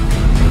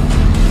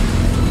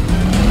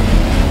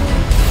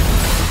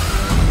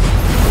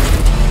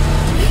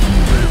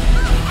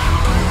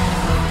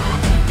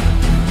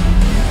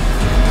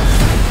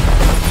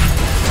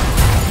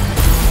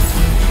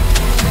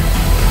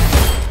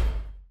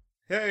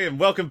 Hey, and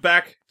welcome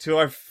back to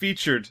our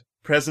featured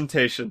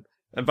presentation.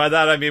 And by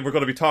that I mean we're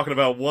going to be talking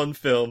about one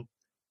film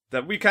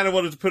that we kind of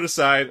wanted to put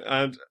aside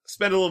and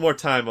spend a little more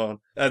time on.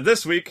 And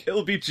this week,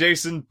 it'll be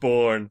Jason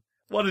Bourne.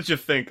 What did you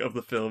think of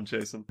the film,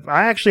 Jason?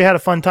 I actually had a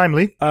fun time,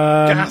 Lee.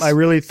 I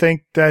really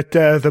think that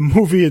the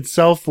movie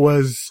itself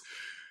was,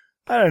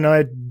 I don't know,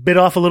 it bit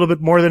off a little bit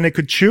more than it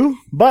could chew,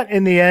 but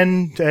in the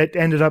end, it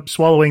ended up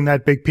swallowing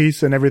that big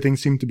piece and everything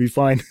seemed to be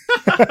fine.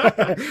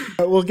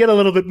 We'll get a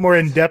little bit more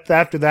in depth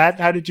after that.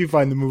 How did you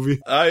find the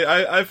movie?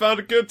 I found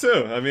it good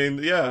too. I mean,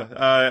 yeah,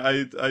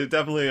 I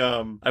definitely,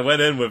 I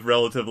went in with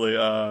relatively,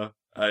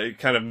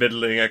 kind of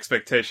middling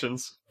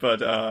expectations, but,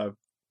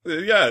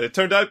 yeah, it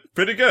turned out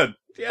pretty good.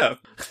 Yeah.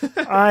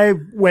 I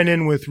went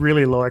in with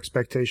really low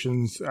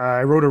expectations.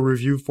 I wrote a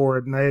review for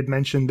it, and I had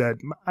mentioned that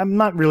I'm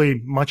not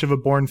really much of a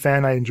Bourne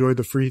fan. I enjoyed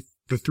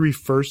the three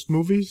first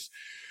movies.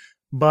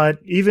 But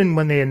even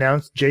when they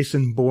announced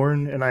Jason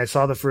Bourne and I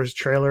saw the first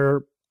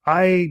trailer,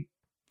 I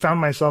found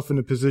myself in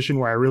a position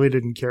where I really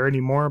didn't care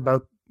anymore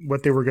about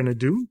what they were going to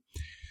do.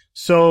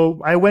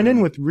 So I went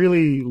in with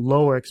really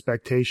low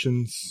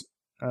expectations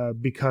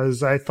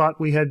because I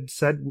thought we had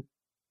said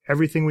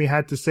everything we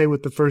had to say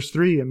with the first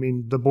three. I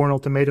mean, the Bourne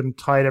Ultimatum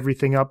tied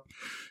everything up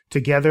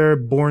together.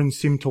 Bourne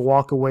seemed to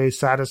walk away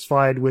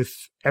satisfied with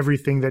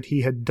everything that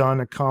he had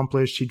done,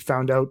 accomplished. He'd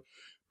found out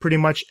pretty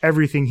much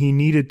everything he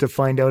needed to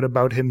find out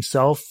about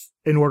himself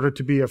in order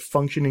to be a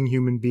functioning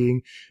human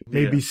being,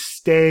 maybe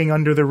staying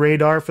under the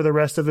radar for the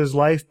rest of his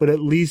life, but at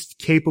least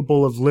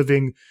capable of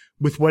living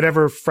with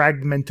whatever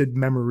fragmented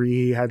memory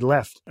he had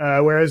left.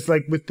 Whereas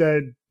like with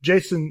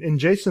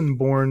Jason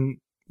Bourne,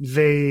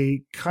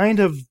 they kind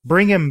of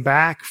bring him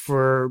back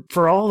for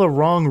all the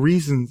wrong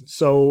reasons.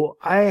 So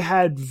I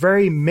had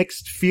very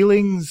mixed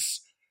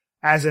feelings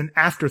as an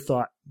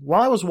afterthought.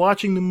 While I was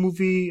watching the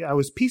movie, I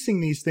was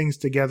piecing these things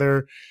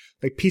together,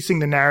 like piecing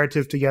the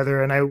narrative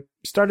together, and I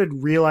started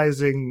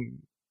realizing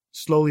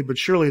slowly but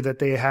surely that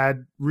they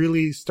had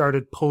really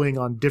started pulling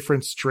on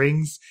different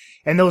strings,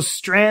 and those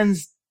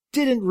strands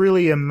didn't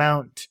really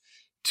amount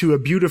to a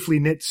beautifully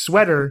knit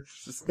sweater.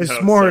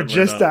 It's more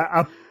just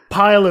a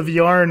pile of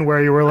yarn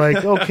where you were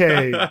like,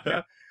 okay,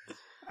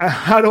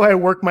 how do I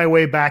work my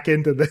way back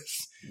into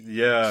this?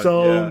 Yeah.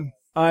 So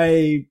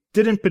I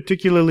didn't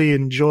particularly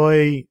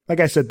enjoy, like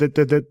I said,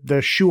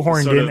 the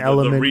shoehorned in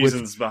element. The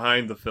reasons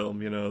behind the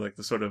film, you know, like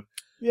the sort of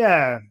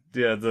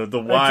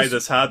the why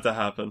this had to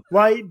happen.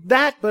 Why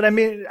that? But I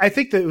mean, I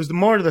think that it was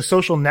more of the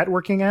social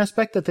networking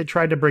aspect that they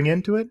tried to bring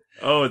into it.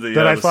 Oh,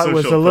 that I thought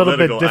was a little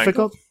bit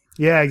difficult. Angle.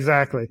 Yeah,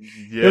 exactly.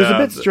 Yeah, it was a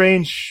bit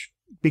strange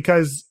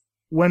because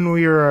when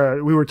we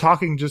were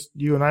talking, just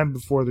you and I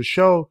before the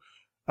show,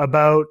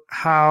 about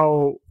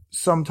how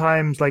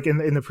sometimes, like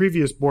in the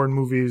previous Bourne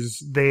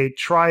movies, they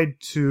tried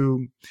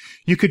to,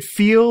 you could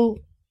feel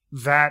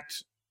that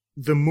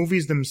the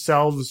movies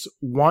themselves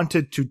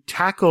wanted to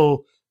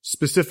tackle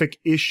specific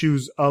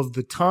issues of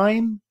the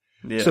time.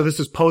 Yeah. So this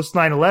is post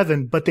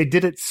 9/11, but they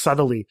did it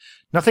subtly.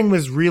 Nothing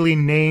was really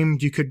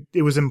named.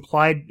 It was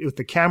implied with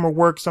the camera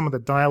work, some of the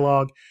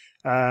dialogue,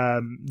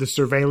 the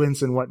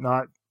surveillance and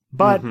whatnot.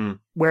 But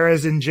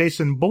whereas in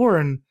Jason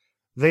Bourne,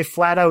 they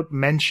flat out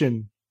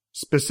mention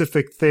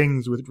specific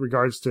things with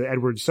regards to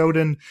Edward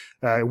Snowden.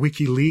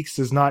 WikiLeaks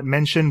is not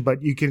mentioned,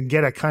 but you can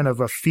get a kind of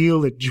a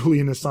feel that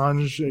Julian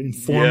Assange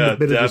informed a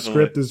bit of the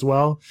script as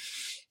well.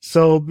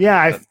 So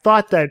yeah, I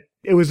thought that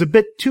it was a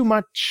bit too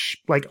much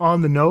like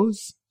on the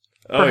nose.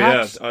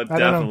 Perhaps. Oh yeah,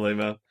 definitely,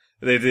 man.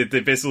 They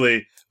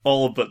basically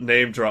all but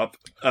name drop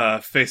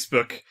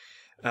Facebook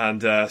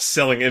and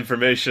selling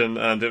information,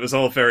 and it was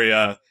all very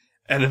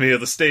enemy of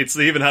the states.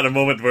 They even had a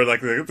moment where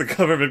like the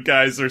government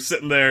guys are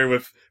sitting there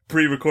with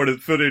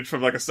pre-recorded footage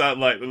from like a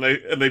satellite,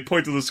 and they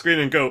point to the screen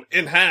and go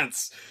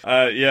enhance.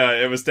 Yeah,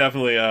 it was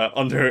definitely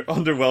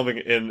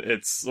underwhelming in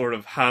its sort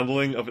of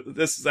handling of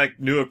this like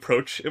new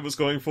approach it was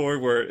going for,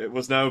 where it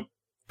was now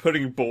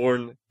putting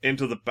Bourne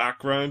into the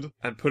background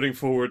and putting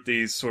forward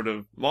these sort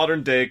of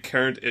modern day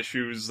current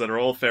issues that are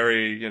all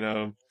very, you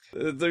know,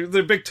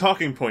 they're big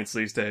talking points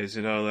these days,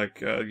 you know, like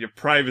your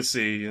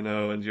privacy, you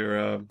know, and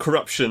your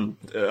corruption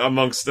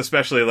amongst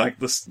especially like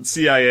the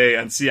CIA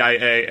and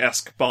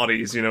CIA-esque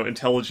bodies, you know,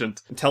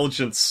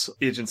 intelligence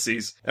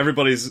agencies.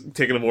 Everybody's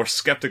taking a more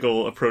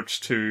skeptical approach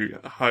to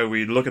how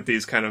we look at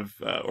these kind of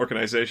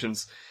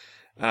organizations.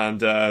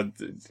 And I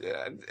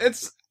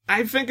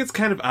think it's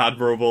kind of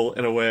admirable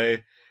in a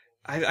way.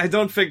 I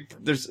don't think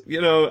there's,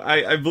 you know,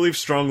 I believe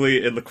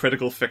strongly in the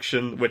critical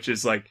fiction, which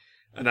is like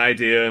an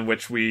idea in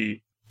which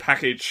we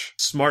package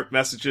smart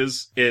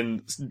messages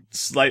in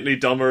slightly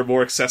dumber,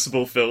 more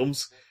accessible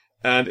films.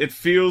 And it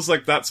feels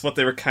like that's what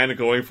they were kind of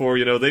going for.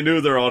 You know, they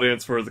knew their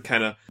audience were the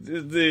kind of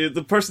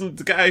the person,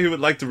 the guy who would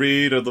like to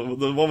read, or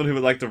the woman who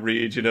would like to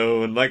read, you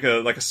know, and like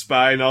a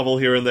spy novel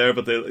here and there.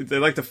 But they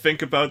like to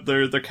think about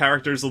their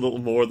characters a little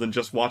more than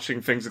just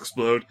watching things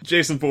explode.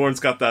 Jason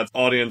Bourne's got that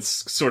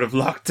audience sort of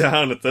locked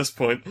down at this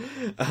point,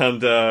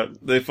 and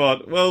they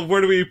thought, well, where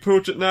do we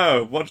approach it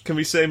now? What can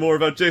we say more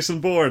about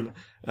Jason Bourne?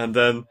 And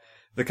then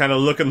they kind of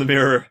look in the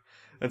mirror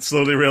and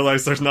slowly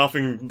realize there's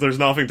nothing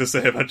to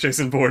say about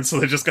Jason Bourne, so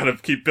they just gotta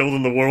keep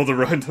building the world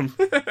around him.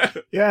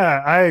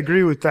 Yeah, I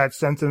agree with that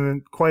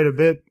sentiment quite a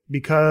bit,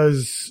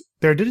 because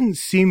there didn't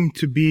seem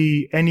to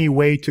be any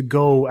way to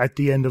go at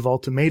the end of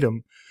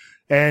Ultimatum.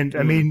 And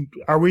I mean,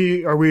 are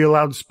we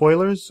allowed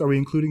spoilers? Are we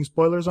including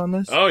spoilers on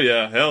this? Oh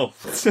yeah, hell.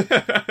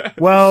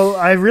 Well,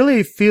 I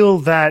really feel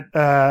that,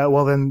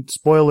 well then,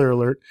 spoiler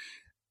alert.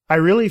 I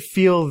really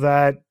feel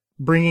that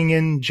bringing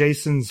in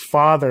Jason's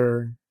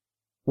father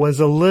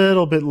was a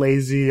little bit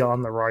lazy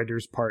on the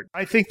writer's part.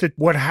 I think that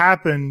what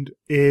happened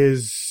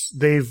is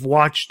they've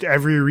watched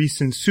every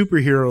recent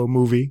superhero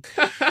movie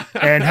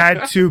and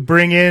had to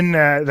bring in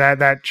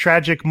that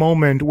tragic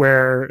moment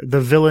where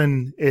the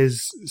villain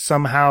is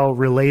somehow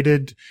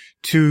related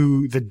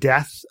to the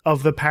death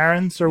of the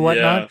parents or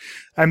whatnot.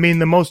 Yeah. I mean,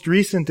 the most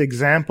recent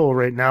example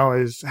right now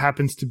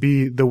happens to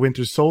be The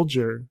Winter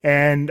Soldier.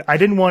 And I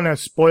didn't want to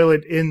spoil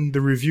it in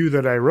the review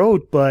that I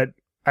wrote, but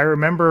I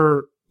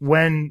remember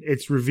when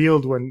it's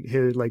revealed, when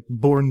his, like,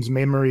 Bourne's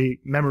memory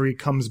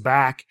comes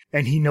back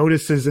and he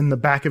notices in the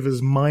back of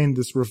his mind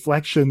this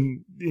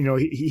reflection, you know,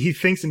 he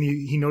thinks and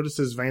he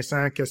notices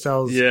Vincent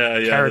Cassel's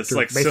character, this,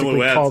 like, basically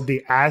silhouette called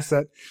the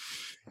Asset.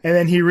 And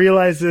then he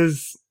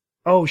realizes,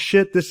 oh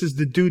shit, this is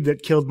the dude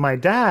that killed my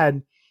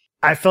dad.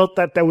 I felt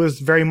that was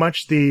very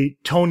much the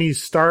Tony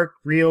Stark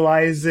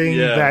realizing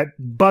that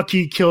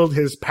Bucky killed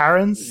his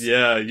parents.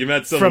 Yeah, you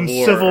meant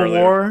Civil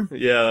War.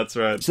 Yeah, that's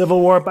right.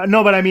 Civil War. But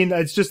I mean,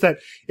 it's just that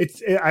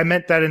I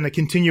meant that in the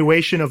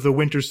continuation of the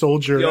Winter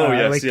Soldier. Oh,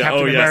 yes, like yeah.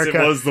 Captain America.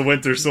 Yes, it was the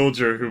Winter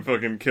Soldier who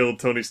fucking killed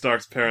Tony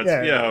Stark's parents.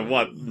 Yeah,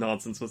 what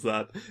nonsense was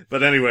that?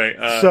 But anyway.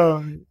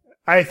 So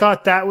I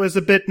thought that was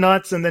a bit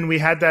nuts. And then we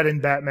had that in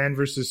Batman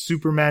versus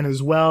Superman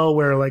as well,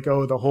 where like,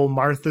 oh, the whole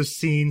Martha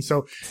scene.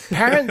 So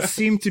parents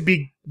seem to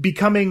be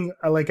becoming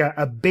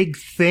a big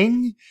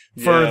thing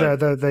for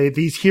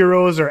these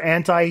heroes or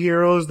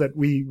anti-heroes that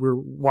we were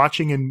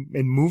watching in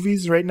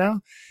movies right now.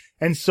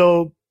 And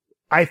so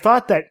I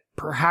thought that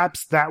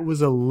perhaps that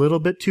was a little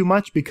bit too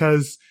much,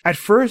 because at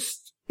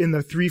first in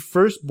the 3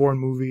 first Bourne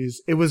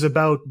movies, it was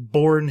about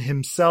Bourne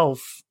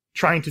himself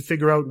trying to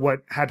figure out what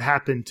had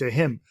happened to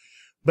him.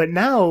 But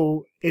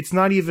now it's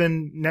not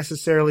even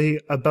necessarily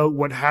about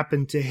what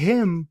happened to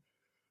him,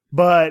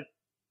 but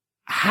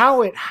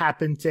how it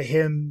happened to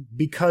him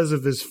because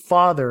of his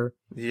father.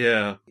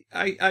 Yeah,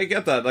 I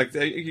get that. Like,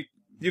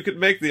 you could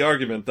make the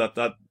argument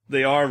that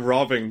they are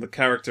robbing the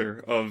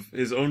character of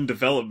his own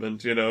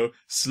development, you know,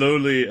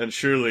 slowly and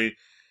surely,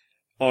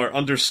 or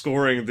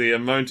underscoring the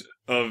amount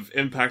of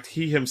impact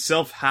he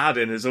himself had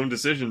in his own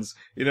decisions.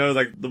 You know,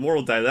 like, the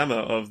moral dilemma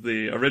of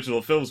the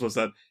original films was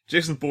that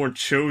Jason Bourne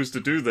chose to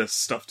do this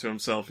stuff to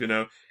himself, you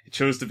know. He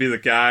chose to be the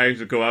guy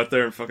to go out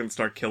there and fucking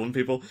start killing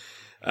people.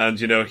 And,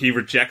 you know, he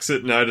rejects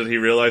it now that he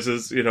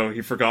realizes, you know,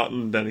 he'd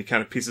forgotten, then he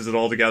kind of pieces it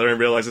all together and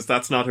realizes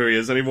that's not who he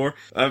is anymore.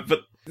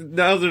 But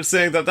now they're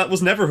saying that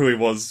was never who he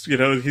was, you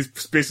know, he's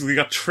basically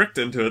got tricked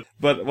into it.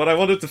 But what I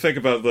wanted to think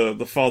about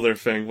the father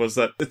thing was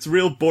that it's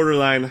real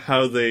borderline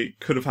how they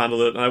could have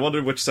handled it, and I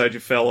wondered which side you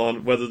fell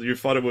on, whether you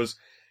thought it was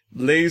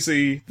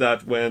lazy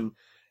that when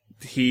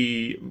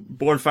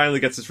Bourne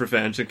finally gets his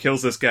revenge and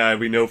kills this guy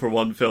we know for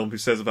one film who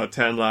says about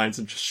 10 lines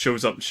and just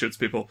shows up and shoots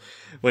people.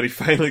 When he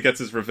finally gets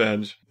his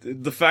revenge,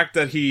 the fact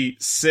that he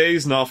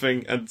says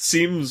nothing and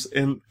seems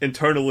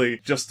internally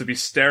just to be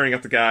staring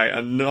at the guy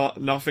and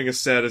nothing is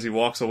said as he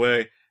walks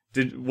away.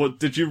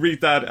 Did you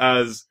read that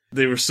as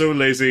they were so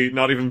lazy,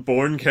 not even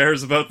Bourne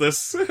cares about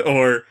this?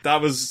 Or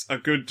that was a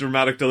good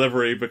dramatic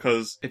delivery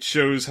because it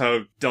shows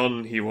how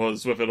done he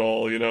was with it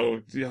all, you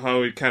know,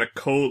 how he kind of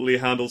coldly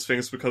handles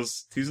things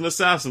because he's an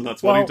assassin,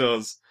 that's what he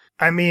does.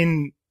 I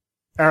mean,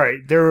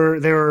 alright,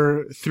 there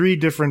were 3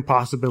 different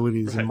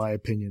possibilities in my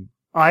opinion.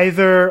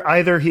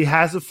 Either he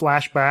has a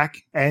flashback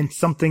and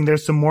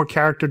there's some more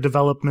character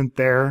development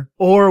there,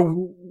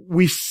 or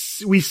we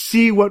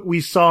see what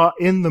we saw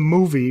in the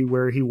movie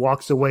where he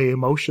walks away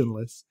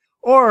emotionless,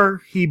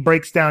 or he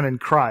breaks down and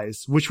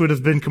cries, which would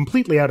have been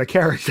completely out of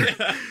character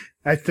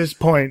at this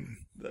point.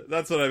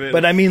 That's what I mean.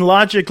 But I mean,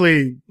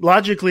 logically,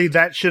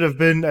 that should have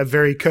been a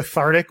very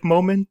cathartic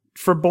moment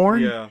for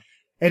Bourne. Yeah.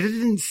 And it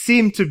didn't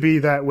seem to be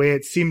that way.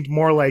 It seemed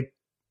more like,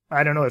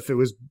 I don't know if it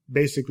was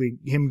basically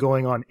him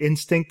going on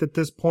instinct at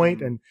this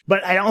point.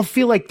 But I don't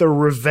feel like the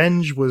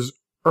revenge was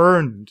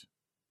earned.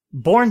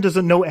 Bourne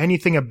doesn't know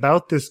anything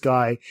about this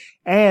guy.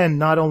 And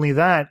not only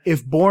that,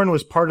 if Bourne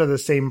was part of the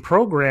same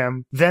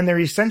program, then they're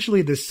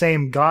essentially the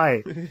same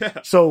guy.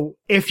 Yeah. So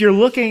if you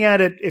want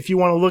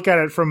to look at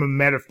it from a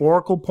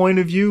metaphorical point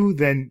of view,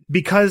 then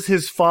because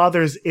his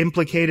father's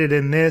implicated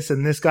in this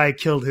and this guy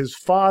killed his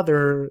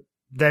father,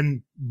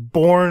 then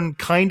Bourne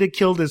kind of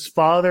killed his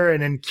father,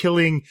 and in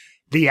killing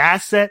the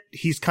Asset,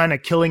 he's kind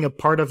of killing a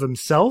part of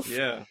himself.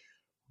 Yeah.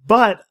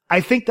 But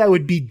I think that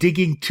would be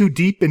digging too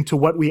deep into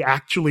what we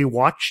actually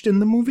watched in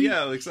the movie.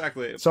 Yeah,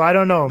 exactly. So I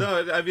don't know.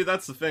 No, I mean,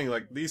 that's the thing.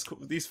 Like, these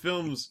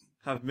films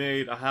have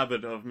made a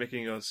habit of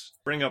making us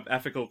bring up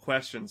ethical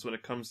questions when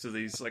it comes to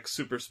these like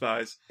super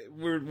spies.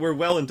 We're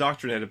well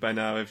indoctrinated by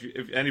now, if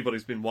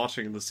anybody's been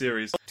watching the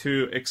series,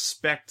 to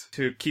expect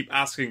to keep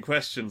asking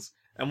questions.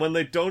 And when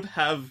they don't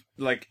have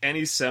like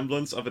any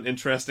semblance of an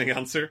interesting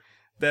answer,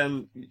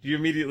 then you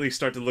immediately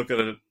start to look at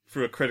it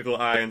through a critical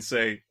eye and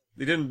say,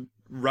 they didn't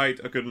write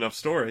a good enough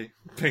story,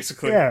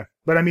 basically. Yeah,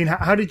 but I mean,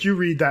 how did you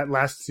read that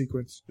last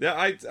sequence? Yeah,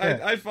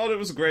 I thought it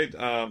was a great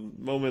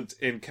moment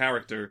in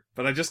character,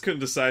 but I just couldn't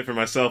decide for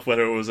myself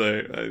whether it was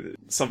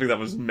something that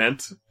was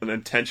meant, an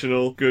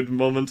intentional good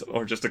moment,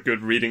 or just a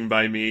good reading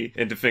by me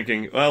into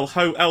thinking, well,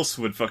 how else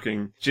would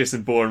fucking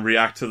Jason Bourne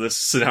react to this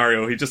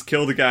scenario? He just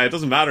killed a guy. It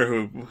doesn't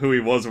matter who he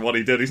was or what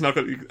he did. He's not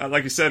going to,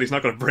 like you said, he's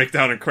not going to break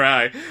down and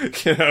cry,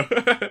 you know?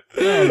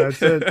 No,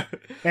 that's it.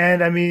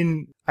 And I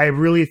mean, I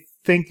really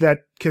think that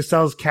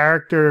Castell's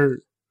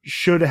character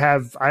should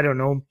have, I don't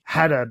know,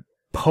 had a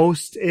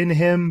post in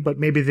him, but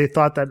maybe they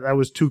thought that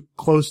was too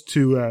close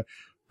to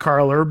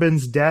Karl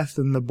Urban's death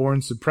and the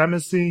Bourne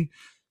supremacy.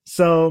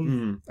 So,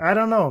 I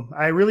don't know.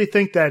 I really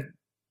think that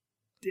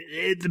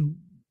it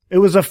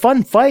was a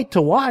fun fight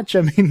to watch.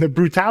 I mean, the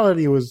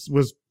brutality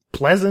was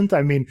pleasant.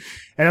 I mean,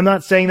 and I'm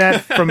not saying that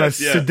from a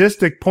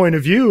sadistic point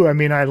of view. I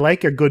mean, I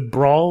like a good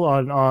brawl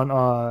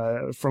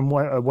from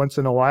once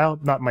in a while.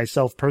 Not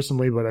myself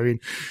personally, but I mean,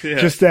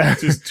 just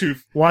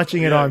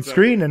watching it on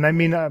screen. And I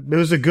mean, it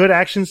was a good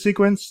action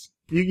sequence.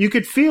 You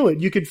could feel it.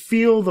 You could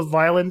feel the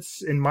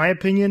violence, in my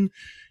opinion.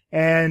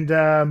 And,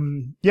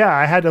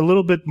 I had a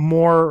little bit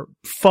more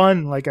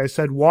fun, like I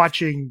said,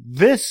 watching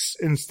this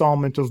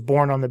installment of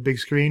Bourne on the big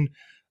screen,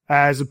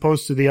 as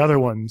opposed to the other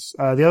ones.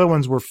 The other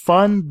ones were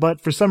fun,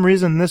 but for some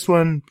reason this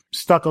one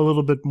stuck a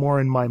little bit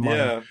more in my mind.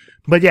 Yeah.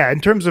 But yeah,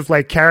 in terms of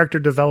like character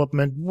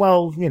development,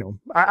 well, you know,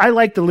 I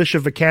liked Alicia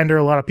Vikander.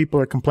 A lot of people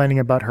are complaining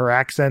about her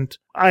accent.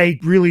 I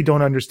really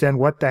don't understand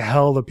what the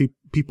hell the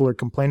people are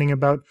complaining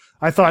about.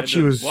 I thought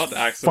she was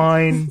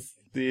fine.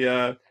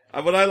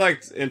 What I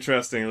liked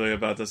interestingly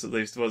about this, at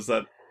least, was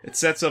that it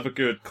sets up a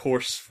good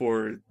course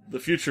for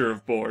the future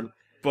of Bourne.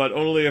 But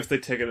only if they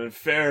take it in a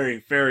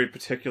very, very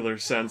particular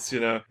sense, you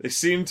know. They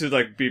seem to,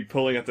 like, be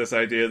pulling at this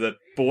idea that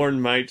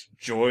Bourne might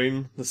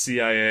join the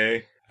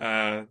CIA,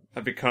 and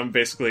become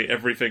basically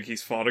everything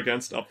he's fought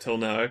against up till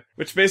now.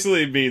 Which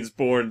basically means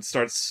Bourne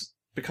starts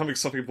becoming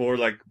something more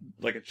like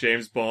a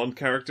James Bond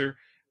character,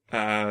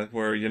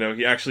 where, you know,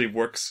 he actually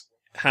works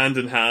hand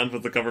in hand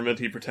with the government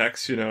he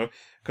protects, you know.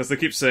 Because they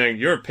keep saying,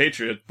 you're a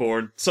patriot,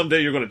 Bourne.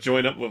 Someday you're going to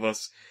join up with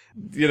us.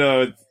 You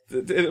know,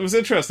 it was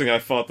interesting. I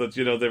thought that,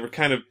 you know, they were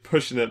kind of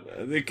pushing it.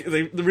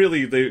 They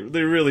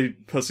really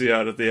pussy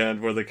out at the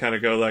end, where they kind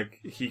of go like,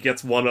 he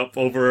gets one up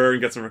over her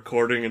and gets a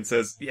recording and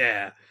says,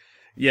 yeah,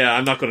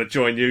 I'm not going to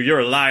join you. You're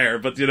a liar.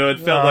 But, you know, it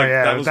felt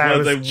that was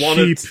what they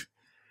wanted.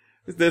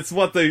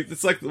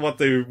 It's like what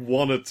they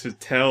wanted to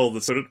tell the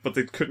sort of, but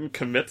they couldn't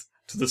commit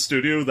to the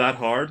studio that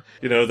hard.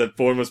 You know, that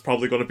Bourne was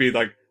probably going to be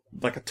like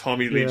a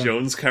Tommy Lee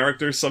Jones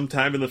character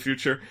sometime in the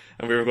future,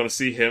 and we were going to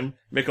see him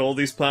make all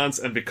these plans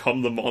and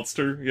become the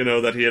monster, you know,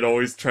 that he had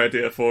always tried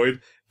to avoid,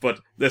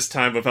 but this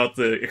time without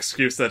the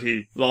excuse that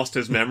he lost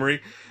his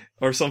memory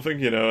or something,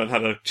 you know, and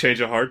had a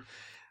change of heart.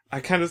 I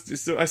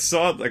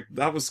saw it like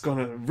that was going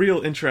a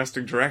real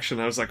interesting direction.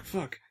 I was like,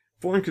 fuck,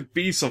 Bourne could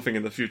be something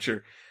in the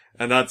future.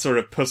 And that sort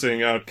of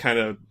pussying out kind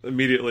of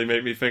immediately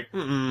made me think,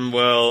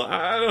 well,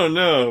 I don't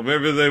know,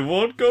 maybe they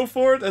won't go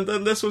for it, and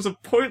then this was a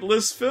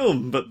pointless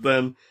film, but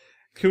then,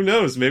 who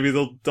knows, maybe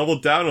they'll double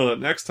down on it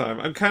next time.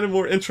 I'm kind of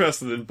more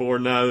interested in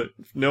Bourne now,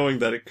 knowing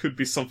that it could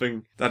be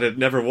something that it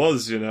never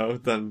was, you know,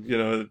 than, you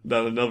know,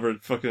 that another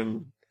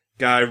fucking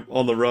guy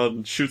on the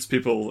run shoots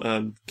people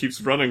and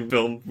keeps running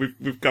film.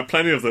 We've got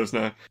plenty of those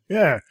now.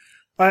 Yeah,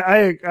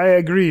 I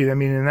agree. I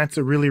mean, and that's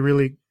a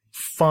really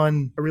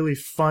fun,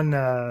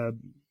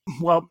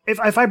 well,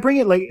 if I bring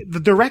it, like, the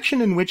direction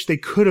in which they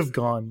could have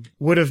gone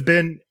would have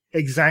been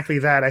exactly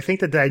that. I think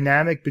the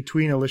dynamic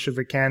between Alicia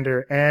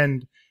Vikander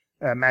and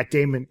Matt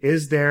Damon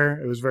is there.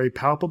 It was very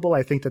palpable.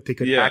 I think that they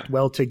could act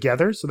well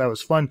together, so that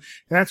was fun.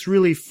 And that's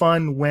really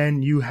fun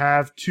when you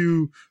have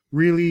two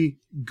really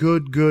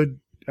good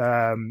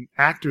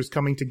actors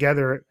coming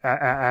together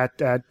at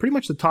pretty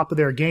much the top of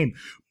their game.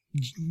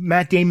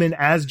 Matt Damon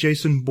as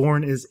Jason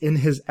Bourne is in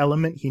his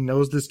element. He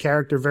knows this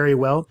character very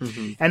well.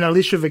 Mm-hmm. And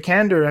Alicia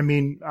Vikander, I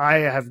mean, I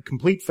have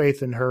complete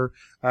faith in her,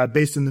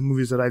 based on the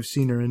movies that I've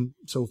seen her in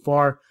so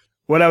far.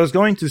 What I was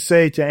going to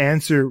say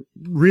to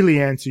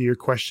really answer your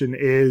question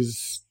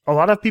is, a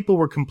lot of people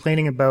were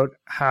complaining about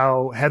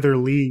how Heather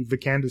Lee,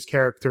 Vikander's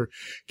character,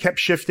 kept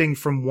shifting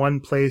from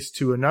one place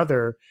to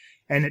another.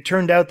 And it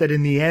turned out that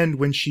in the end,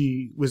 when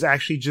she was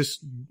actually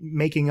just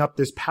making up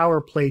this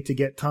power play to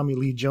get Tommy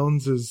Lee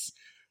Jones's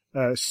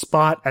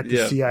spot at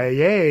the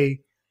CIA,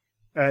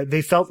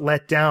 they felt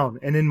let down.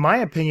 And in my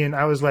opinion,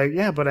 I was like,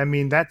 yeah, but I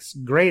mean, that's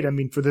great. I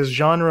mean, for this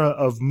genre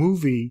of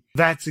movie,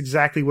 that's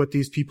exactly what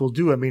these people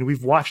do. I mean,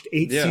 we've watched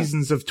 8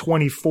 seasons of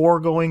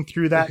 24 going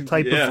through that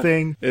type of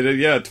thing.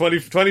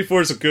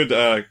 24 is a good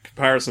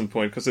comparison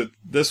point, because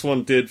this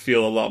one did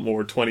feel a lot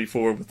more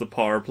 24 with the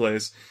power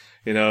plays.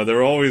 You know, there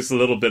were always a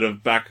little bit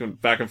of back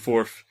and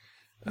forth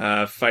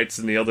fights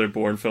in the other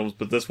Bourne films,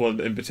 but this one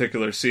in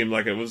particular seemed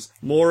like it was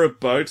more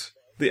about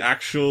the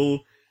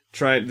actual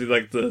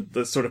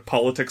the sort of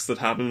politics that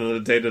happen in the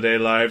day-to-day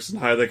lives and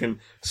how they can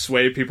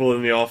sway people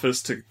in the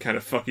office to kind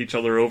of fuck each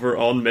other over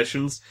on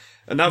missions.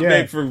 And that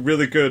made for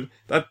really good,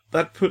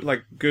 that put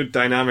like good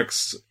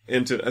dynamics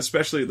into,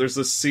 especially there's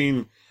this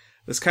scene,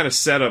 this kind of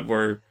setup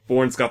where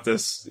Bourne's got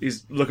this,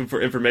 he's looking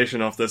for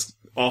information off this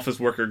office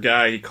worker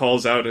guy, he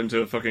calls out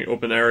into a fucking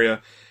open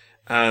area,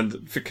 and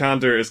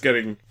Vikander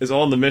is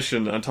on the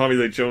mission, and Tommy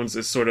Lee Jones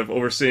is sort of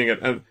overseeing it,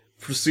 and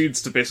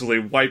proceeds to basically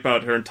wipe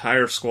out her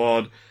entire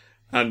squad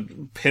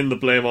and pin the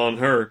blame on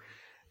her.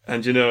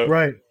 And, you know,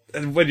 right.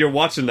 And when you're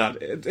watching that,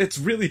 it's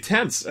really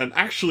tense and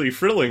actually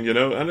thrilling, you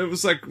know, and it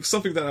was like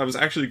something that I was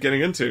actually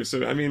getting into.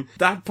 So, I mean,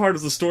 that part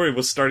of the story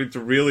was starting to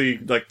really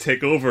like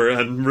take over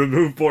and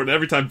remove Bourne.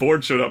 Every time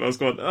Bourne showed up, I was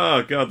going,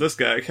 oh god, this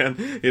guy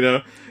again, you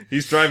know,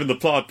 he's driving the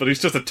plot, but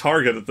he's just a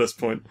target at this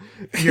point.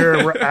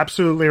 You're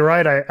absolutely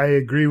right. I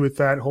agree with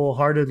that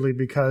wholeheartedly,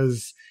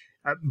 because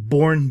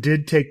Bourne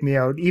did take me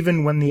out.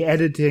 Even when the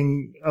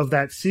editing of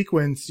that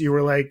sequence, you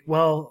were like,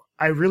 well,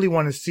 I really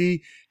want to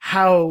see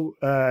how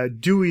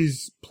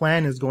Dewey's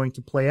plan is going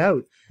to play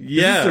out.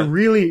 Yeah. This is a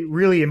really,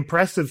 really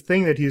impressive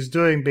thing that he's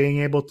doing,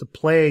 being able to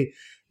play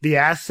the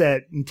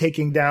asset and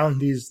taking down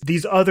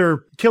these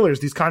other killers,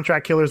 these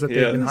contract killers that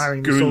they've been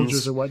hiring, the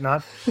soldiers or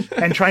whatnot,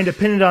 and trying to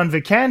pin it on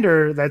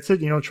Vikander. That's it,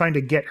 you know, trying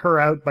to get her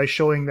out by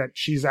showing that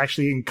she's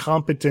actually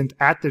incompetent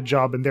at the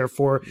job, and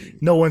therefore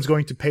no one's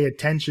going to pay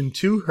attention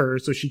to her,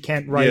 so she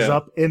can't rise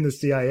up in the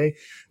CIA. It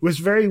was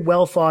very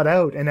well thought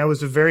out, and that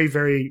was a very,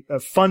 very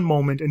fun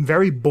moment and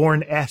very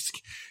Bourne-esque.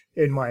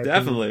 In my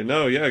Definitely. opinion.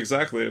 No, yeah,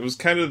 exactly. It was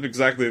kind of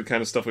exactly the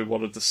kind of stuff we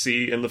wanted to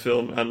see in the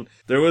film, and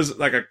there was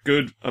like a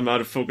good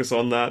amount of focus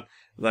on that.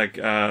 Like,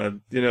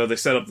 you know, they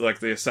set up like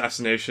the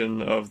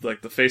assassination of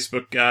like the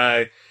Facebook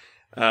guy.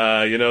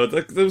 You know,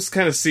 those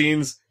kind of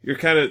scenes, you're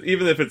kind of,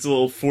 even if it's a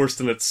little forced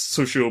in its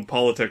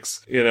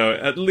socio-politics, you know,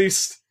 at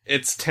least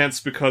it's tense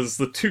because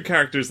the two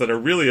characters that are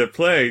really at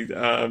play,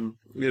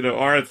 you know,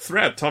 are a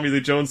threat. Tommy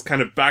Lee Jones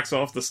kind of backs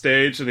off the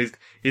stage, and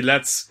he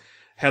lets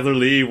Heather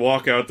Lee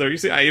walk out there. You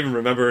see, I even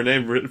remember her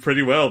name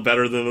pretty well,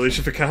 better than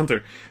Alicia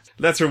Vikander.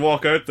 Lets her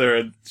walk out there,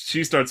 and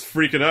she starts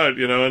freaking out,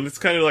 you know, and it's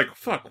kind of like,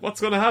 fuck,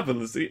 what's going to happen?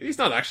 He's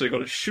not actually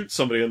going to shoot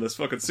somebody in this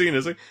fucking scene,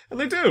 is he? And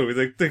they do.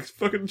 They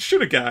fucking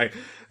shoot a guy.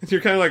 And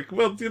you're kind of like,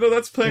 well, you know,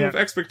 that's playing with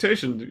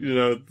expectation. You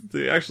know,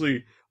 they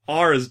actually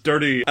are as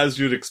dirty as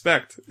you'd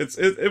expect.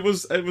 It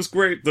was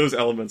great, those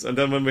elements. And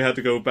then when we had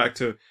to go back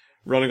to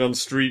running on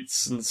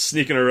streets and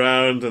sneaking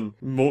around and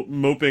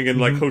moping in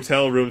like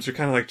hotel rooms, you're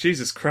kind of like,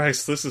 Jesus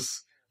Christ,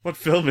 what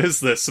film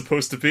is this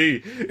supposed to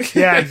be?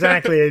 Yeah,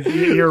 exactly.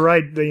 You're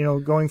right. You know,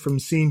 going from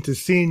scene to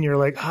scene, you're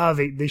like,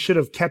 they should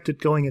have kept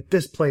it going at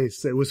this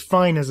place. It was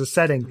fine as a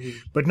setting,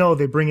 but no,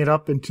 they bring it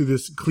up into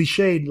this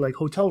cliched like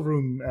hotel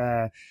room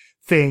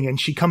thing, and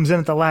she comes in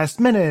at the last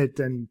minute.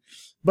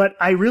 But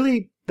I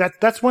really,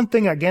 that's one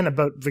thing again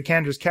about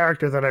Vikander's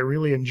character that I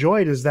really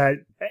enjoyed, is that,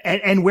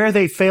 and where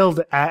they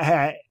failed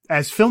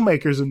as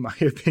filmmakers, in my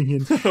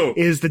opinion,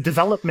 is the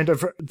development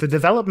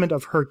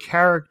of her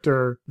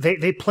character.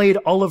 They played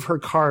all of her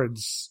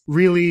cards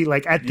really,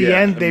 like at the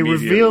end, they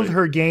revealed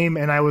her game,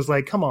 and I was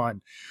like, come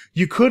on,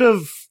 you could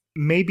have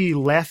maybe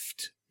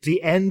left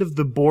the end of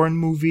the Bourne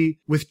movie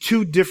with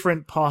two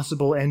different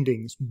possible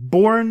endings.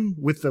 Bourne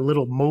with the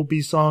little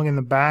Moby song in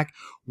the back,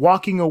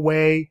 walking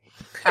away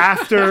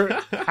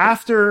after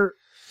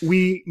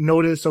we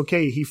notice,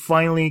 okay, he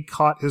finally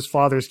caught his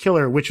father's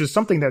killer, which is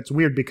something that's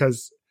weird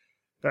because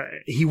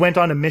he went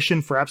on a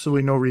mission for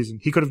absolutely no reason.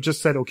 He could have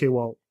just said, okay,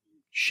 well,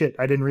 shit,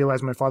 I didn't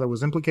realize my father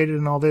was implicated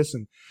in all this.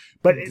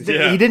 But he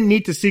didn't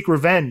need to seek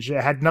revenge.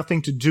 It had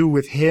nothing to do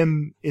with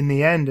him in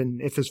the end.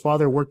 And if his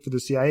father worked for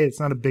the CIA, it's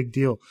not a big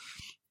deal.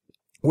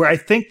 Where I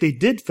think they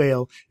did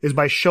fail is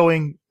by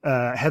showing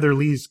Heather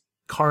Lee's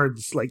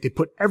cards, like they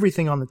put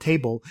everything on the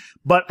table.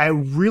 But I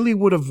really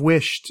would have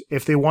wished,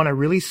 if they want to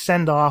really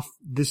send off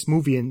this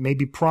movie and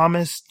maybe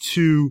promise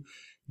to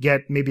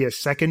get maybe a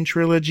second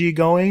trilogy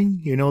going,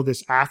 you know,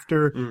 this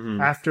after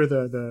after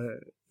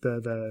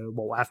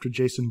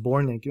Jason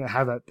Bourne, and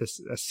have a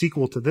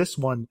sequel to this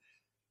one.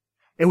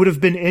 It would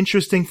have been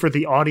interesting for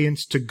the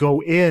audience to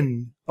go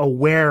in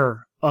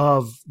aware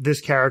of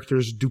this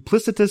character's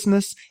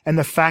duplicitousness and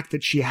the fact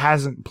that she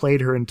hasn't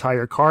played her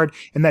entire card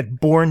and that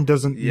Bourne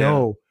doesn't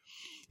know.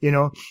 You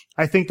know,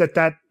 I think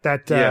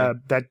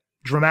that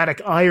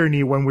dramatic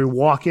irony when we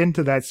walk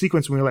into that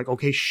sequence, when we're like,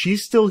 okay,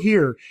 she's still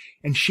here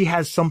and she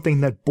has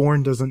something that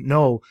Bourne doesn't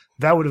know,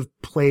 that would have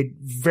played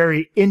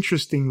very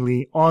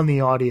interestingly on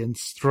the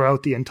audience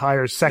throughout the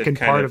entire second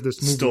part of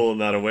this movie. Stolen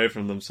that away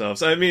from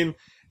themselves. I mean,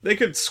 they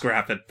could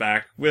scrap it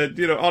back. With,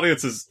 you know,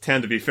 audiences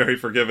tend to be very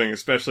forgiving,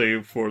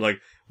 especially for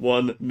like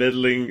one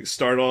middling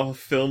start-off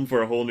film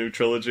for a whole new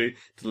trilogy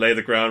to lay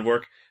the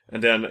groundwork.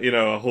 and then, you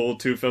know, a whole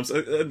 2 films.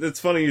 It's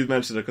funny you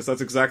mentioned it, because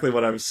that's exactly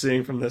what I was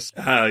seeing from this.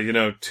 You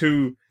know,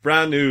 2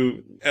 brand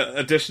new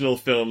additional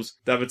films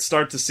that would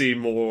start to see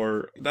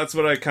more. That's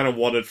what I kind of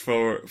wanted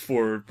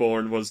for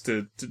Bourne, was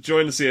to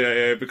join the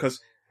CIA, because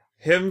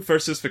him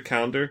versus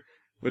Vikander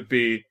would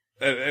be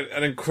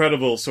an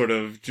incredible sort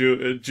of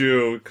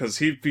duo, because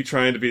he'd be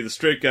trying to be the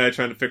straight guy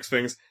trying to fix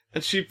things,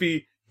 and she'd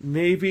be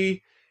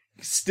maybe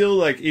still,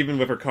 like, even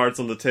with her cards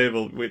on the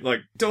table, we, like,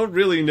 don't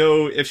really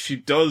know if she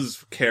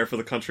does care for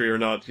the country or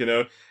not, you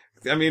know?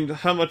 I mean,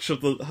 how much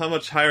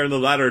higher in the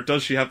ladder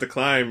does she have to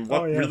climb?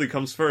 What really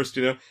comes first,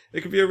 you know?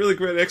 It could be a really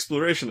great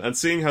exploration, and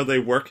seeing how they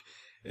work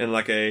in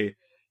like an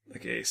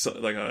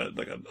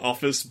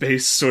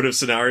office-based sort of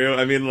scenario.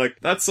 I mean, like,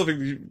 that's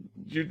something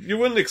you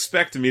wouldn't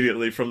expect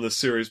immediately from this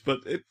series, but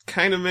it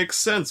kind of makes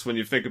sense when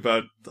you think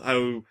about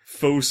how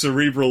faux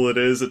cerebral it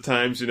is at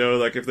times, you know?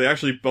 Like, if they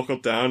actually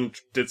buckled down and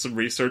did some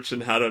research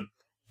and had a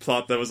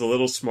plot that was a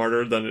little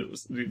smarter than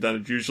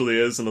it usually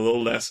is, and a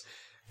little less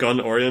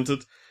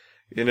gun-oriented,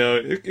 you know,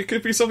 it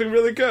could be something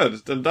really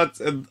good. And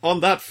on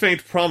that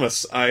faint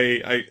promise,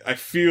 I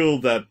feel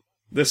that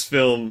this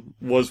film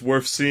was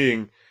worth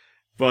seeing.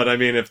 But, I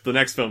mean, if the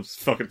next film's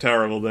fucking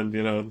terrible, then,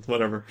 you know,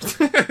 whatever.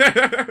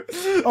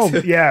 Oh,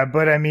 yeah,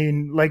 but I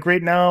mean, like,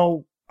 right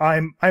now,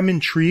 I'm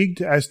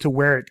intrigued as to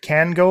where it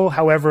can go.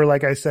 However,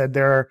 like I said,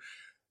 there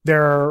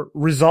are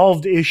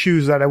resolved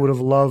issues that I would have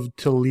loved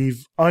to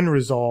leave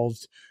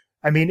unresolved.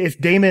 I mean, if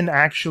Damon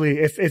actually,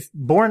 if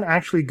Bourne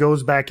actually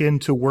goes back in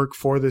to work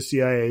for the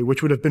CIA,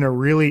 which would have been a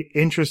really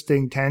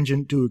interesting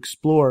tangent to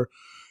explore,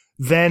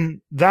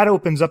 then that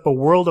opens up a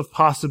world of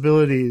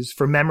possibilities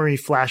for memory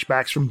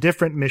flashbacks from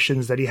different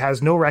missions that he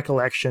has no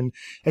recollection.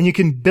 And you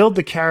can build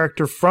the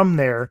character from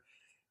there,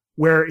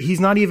 where he's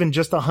not even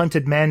just a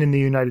hunted man in the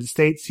United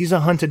States. He's a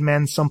hunted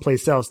man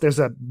someplace else. There's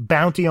a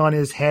bounty on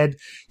his head.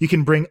 You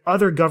can bring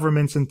other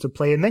governments into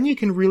play. And then you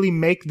can really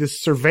make this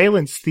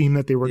surveillance theme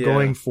that they were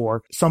going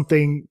for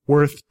something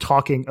worth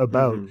talking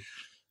about,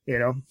 you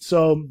know?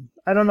 So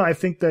I don't know. I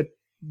think that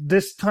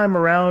this time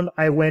around,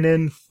 I went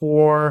in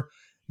for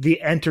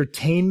the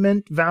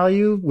entertainment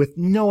value with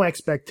no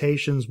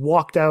expectations,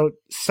 walked out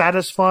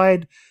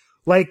satisfied.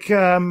 Like,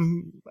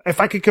 if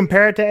I could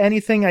compare it to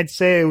anything, I'd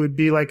say it would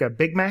be like a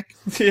Big Mac.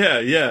 Yeah.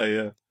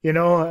 You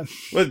know?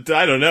 But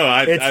I don't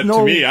know.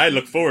 To me, I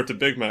look forward to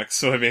Big Macs.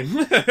 So, I mean,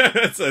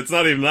 it's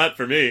not even that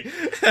for me.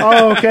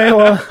 Oh, okay.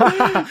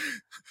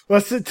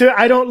 Well,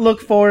 I don't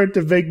look forward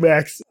to Big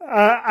Macs.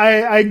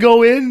 I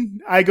go in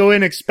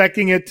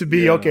expecting it to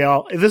be,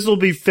 okay, this will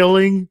be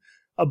filling,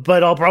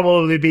 but I'll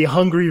probably be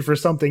hungry for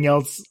something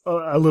else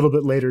a little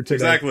bit later today.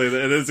 Exactly.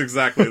 It is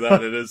exactly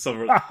that. It is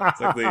something,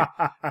 it's like the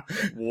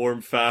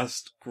warm,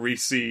 fast,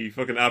 greasy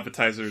fucking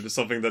appetizer to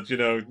something that, you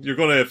know, you're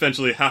going to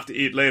eventually have to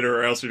eat later,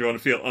 or else you're going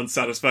to feel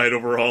unsatisfied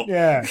overall.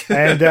 Yeah.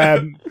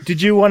 And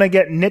did you want to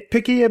get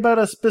nitpicky about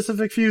a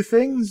specific few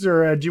things,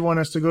 or do you want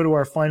us to go to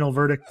our final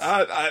verdict?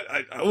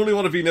 I only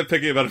want to be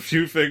nitpicky about a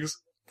few things.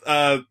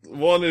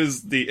 One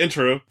is the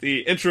intro.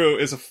 The intro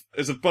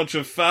is a bunch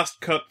of fast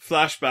cut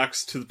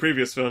flashbacks to the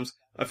previous films.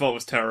 I thought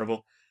was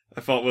terrible. I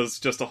thought was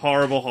just a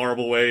horrible,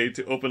 horrible way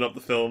to open up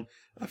the film.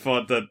 I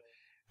thought that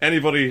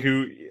anybody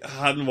who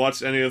hadn't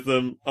watched any of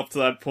them up to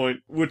that point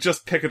would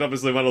just pick it up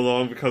as they went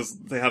along, because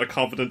they had a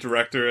competent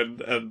director,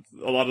 and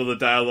a lot of the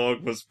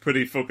dialogue was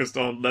pretty focused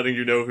on letting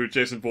you know who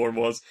Jason Bourne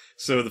was.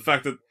 So the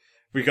fact that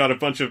we got a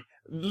bunch of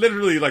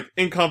literally, like,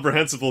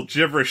 incomprehensible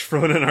gibberish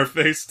thrown in our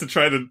face to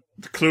try to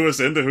clue us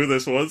into who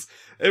this was.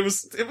 It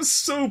was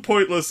so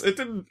pointless. It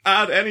didn't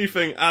add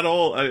anything at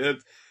all. It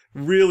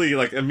really,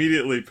 like,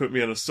 immediately put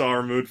me in a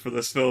sour mood for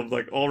this film,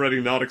 like,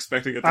 already not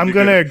expecting it to I'm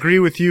going to agree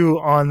with you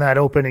on that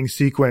opening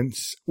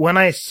sequence. When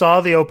I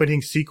saw the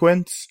opening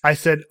sequence, I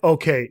said,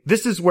 okay,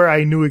 this is where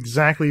I knew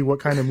exactly what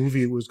kind of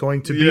movie it was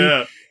going to be.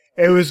 Yeah.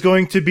 It was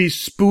going to be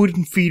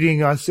spoon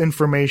feeding us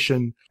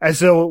information as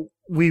though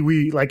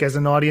we like, as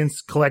an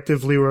audience,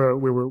 collectively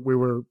we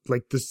were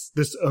like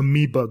this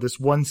amoeba, this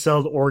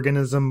one-celled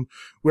organism,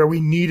 where we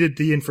needed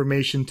the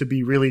information to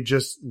be really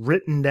just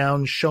written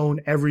down, shown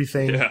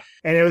everything. Yeah.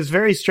 And it was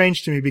very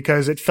strange to me,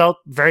 because it felt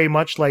very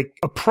much like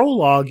a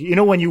prologue. You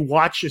know, when you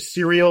watch a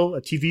serial,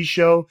 a TV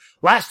show,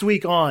 last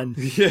week on,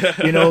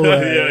 you know,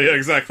 yeah,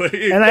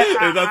 exactly. And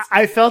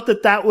I felt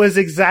that was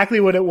exactly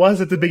what it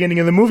was at the beginning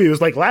of the movie. It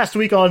was like last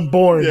week on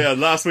Bourne. Yeah,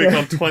 last week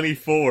on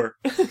 24.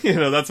 You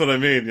know, that's what I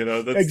mean. You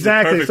know, that's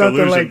exactly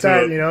something like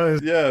that. You know,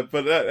 yeah,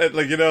 but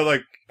like, you know,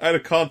 like, out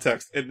of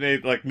context, it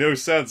made like no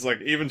sense.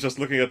 Like, even just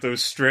looking at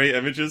those stray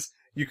images,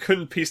 you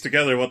couldn't piece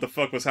together what the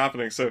fuck was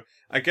happening. So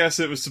I guess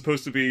it was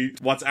supposed to be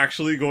what's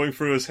actually going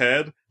through his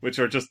head, which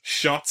are just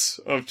shots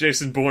of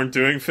Jason Bourne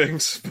doing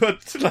things.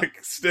 But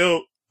like,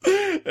 still,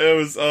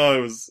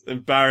 it was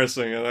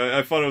embarrassing, and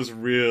I thought it was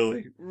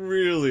really,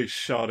 really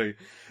shoddy.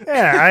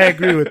 Yeah, I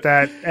agree with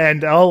that,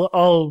 and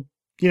I'll.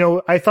 You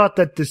know, I thought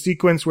that the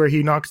sequence where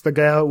he knocks the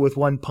guy out with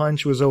one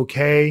punch was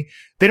okay.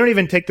 They don't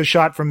even take the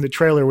shot from the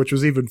trailer, which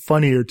was even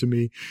funnier to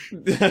me.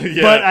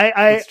 Yeah, but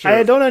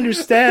I don't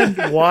understand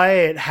why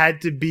it had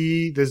to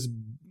be this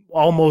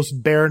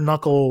almost bare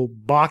knuckle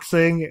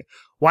boxing.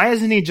 Why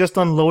isn't he just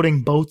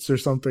unloading boats or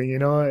something? You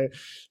know,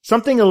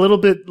 something a little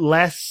bit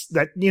less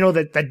that, you know,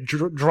 that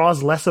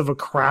draws less of a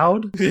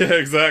crowd. Yeah,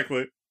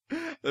 exactly.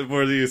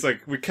 Where he's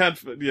like, we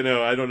can't, you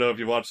know, I don't know if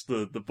you watched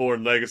the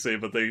Bourne Legacy,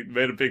 but they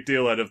made a big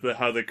deal out of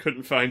how they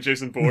couldn't find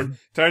Jason Bourne.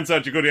 Turns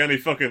out you go to any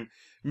fucking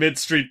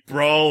mid-street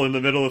brawl in the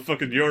middle of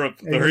fucking Europe,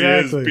 there he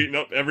is, beating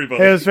up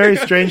everybody. It was very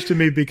strange to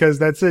me because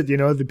that's it, you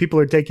know, the people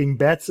are taking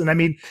bets, and I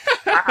mean,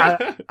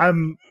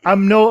 I'm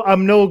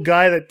no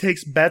guy that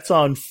takes bets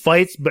on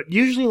fights, but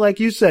usually, like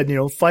you said, you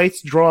know,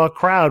 fights draw a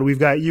crowd. We've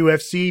got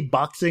UFC,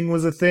 boxing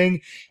was a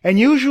thing, and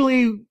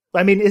usually,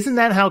 I mean, isn't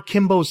that how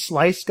Kimbo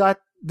Slice got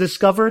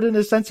discovered in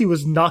a sense? He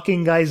was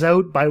knocking guys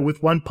out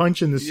with one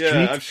punch in the street.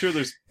 Yeah, I'm sure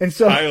there's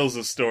piles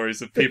of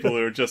stories of people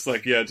who are just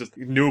like, yeah, just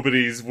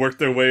nobody's worked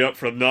their way up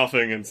from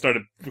nothing and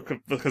started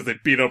because they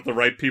beat up the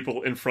right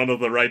people in front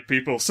of the right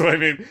people. So I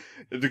mean,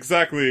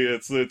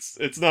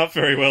 it's not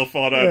very well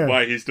thought out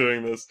why he's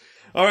doing this.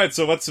 All right,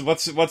 so what's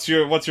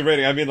your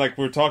rating? I mean, like,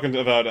 we're talking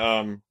about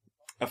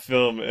a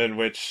film in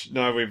which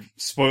now we've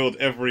spoiled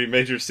every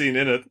major scene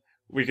in it.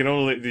 We can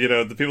only, you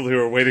know, the people who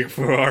are waiting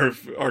for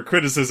our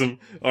criticism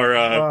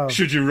are,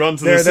 should you run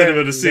to the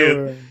cinema to see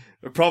it?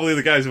 Probably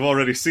the guys who've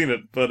already seen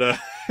it, but,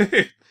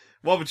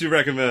 what would you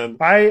recommend?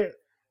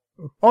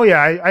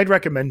 I'd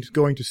recommend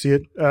going to see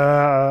it,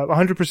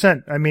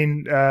 100%. I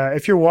mean,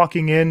 if you're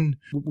walking in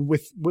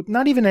with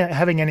not even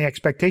having any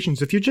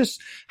expectations, if you're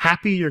just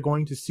happy you're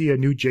going to see a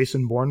new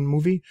Jason Bourne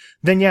movie,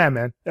 then yeah,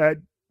 man,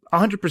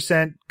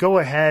 100%. Go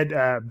ahead.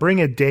 Bring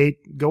a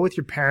date. Go with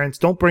your parents.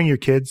 Don't bring your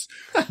kids.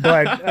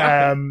 But,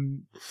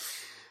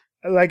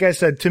 like I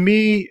said, to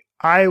me,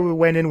 I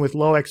went in with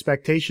low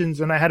expectations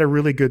and I had a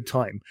really good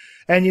time.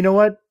 And you know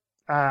what?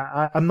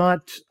 I'm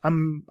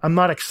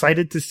not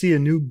excited to see a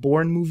new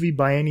Bourne movie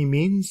by any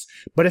means,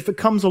 but if it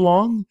comes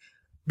along,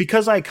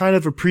 because I kind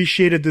of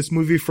appreciated this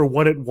movie for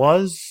what it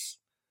was,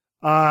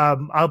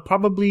 I'll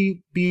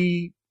probably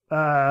be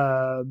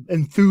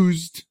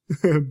enthused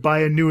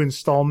by a new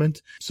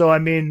installment. So, I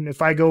mean, if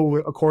I go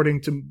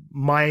according to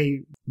my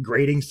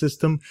grading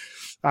system,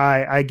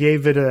 I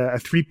gave it a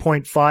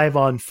 3.5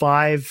 on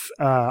 5,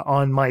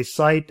 on my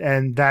site,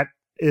 and that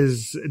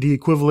is the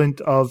equivalent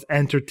of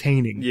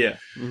entertaining. Yeah.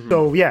 Mm-hmm.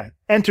 So, yeah,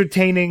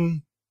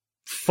 entertaining,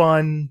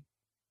 fun.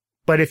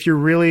 But if you're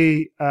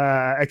really,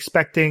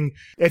 expecting,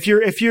 if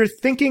you're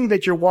thinking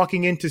that you're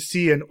walking in to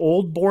see an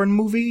old Bourne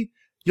movie,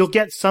 you'll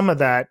get some of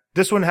that.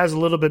 This one has a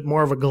little bit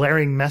more of a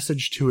glaring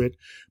message to it.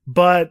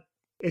 But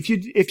if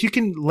you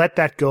can let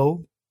that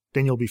go,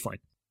 then you'll be fine.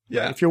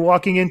 Yeah. If you're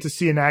walking in to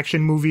see an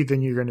action movie,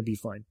 then you're going to be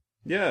fine.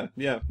 Yeah.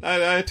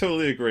 I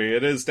totally agree.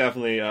 It is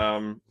definitely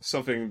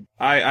something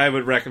I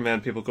would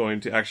recommend people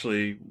going to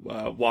actually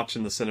watch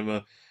in the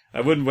cinema. I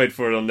wouldn't wait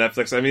for it on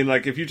Netflix. I mean,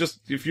 like, if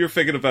you're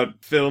thinking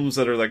about films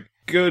that are like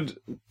good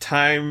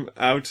time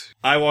out,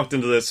 I walked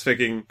into this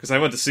thinking, because I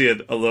went to see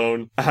it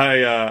alone.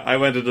 I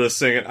went into this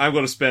thinking, I'm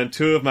going to spend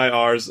 2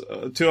 hours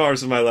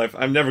of my life.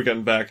 I'm never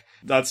getting back.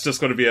 That's just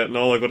going to be it. And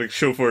all I'm going to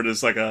show for it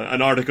is like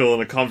an article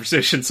and a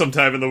conversation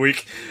sometime in the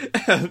week.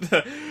 And,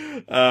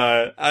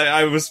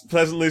 I was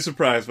pleasantly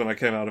surprised when I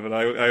came out of it.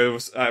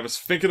 I was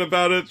thinking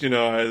about it, you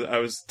know, I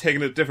was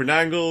taking it at different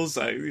angles.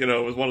 It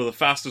was one of the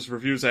fastest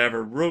reviews I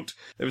ever wrote.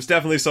 It was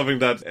definitely something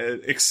that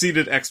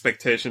exceeded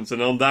expectations,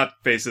 and on that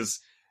basis,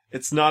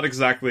 it's not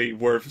exactly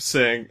worth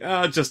saying,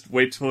 just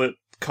wait till it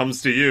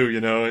comes to you,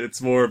 you know.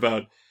 It's more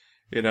about,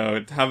 you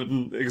know,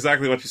 having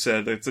exactly what you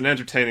said. It's an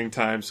entertaining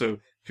time, so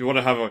if you want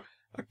to have a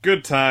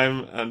good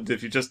time, and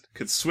if you just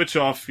could switch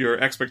off your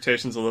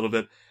expectations a little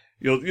bit,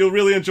 you'll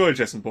really enjoy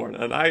Jason Bourne,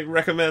 and I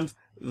recommend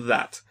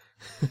that.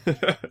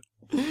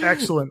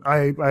 Excellent.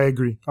 I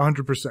agree.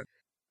 100%.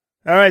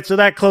 All right, so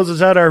that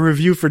closes out our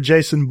review for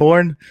Jason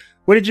Bourne.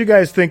 What did you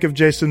guys think of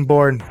Jason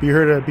Bourne?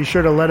 Be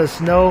sure to let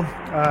us know.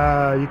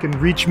 You can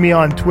reach me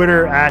on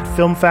Twitter at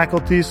Film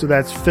Faculty, so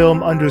that's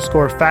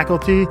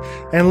film_faculty.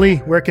 And Lee,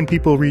 where can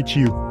people reach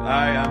you?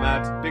 I am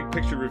at Big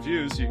Picture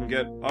Reviews. You can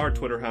get our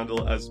Twitter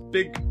handle as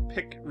Big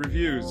Pic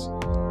Reviews.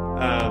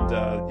 And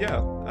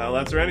I'll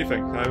answer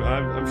anything.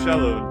 I'm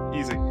shallow and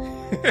easy.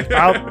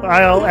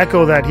 I'll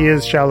echo that. He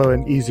is shallow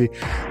and easy.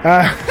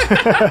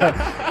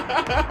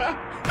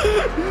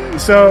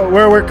 So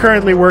we're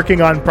currently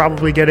working on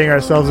probably getting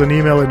ourselves an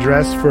email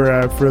address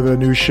for the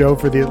new show,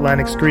 for the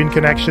Atlantic Screen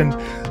Connection.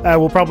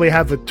 We'll probably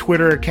have a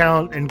Twitter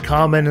account in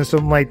common and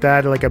something like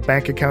that, like a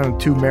bank account of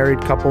 2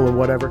 married couple or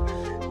whatever.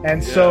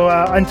 And so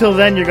until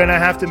then, you're going to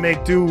have to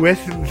make do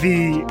with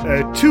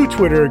the 2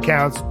 Twitter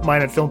accounts,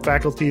 mine at Film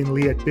Faculty and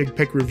Lee at Big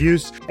Pic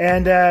Reviews.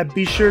 And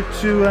be sure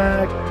to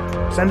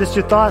send us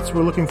your thoughts.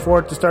 We're looking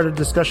forward to start a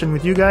discussion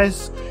with you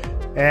guys.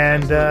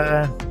 And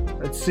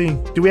let's see.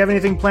 Do we have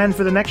anything planned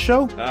for the next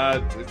show?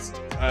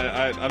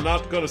 I'm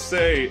not going to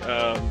say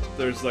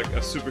there's like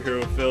a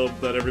superhero film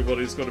that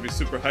everybody's going to be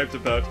super hyped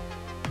about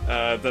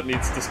that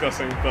needs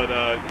discussing. But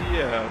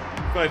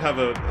yeah. might have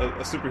a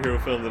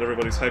superhero film that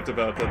everybody's hyped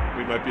about that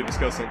we might be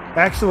discussing.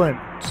 Excellent.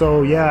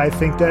 So yeah, I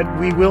think that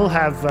we will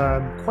have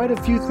quite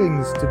a few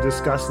things to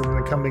discuss in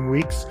the coming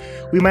weeks.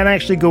 We might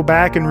actually go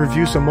back and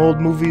review some old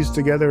movies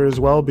together as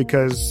well,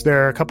 because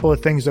there are a couple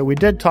of things that we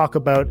did talk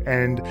about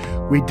and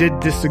we did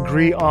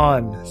disagree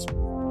on.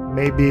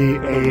 Maybe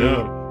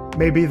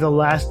maybe the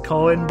last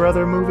Coen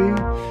brother movie.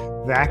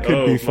 That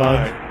could be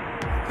fun.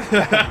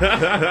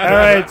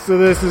 Alright, so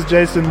this is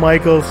Jason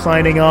Michael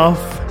signing off,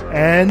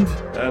 and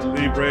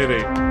Lee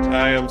Brady.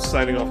 I am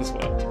signing off as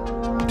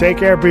well. Take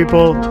care,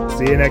 people.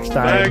 See you next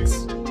time.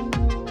 Thanks.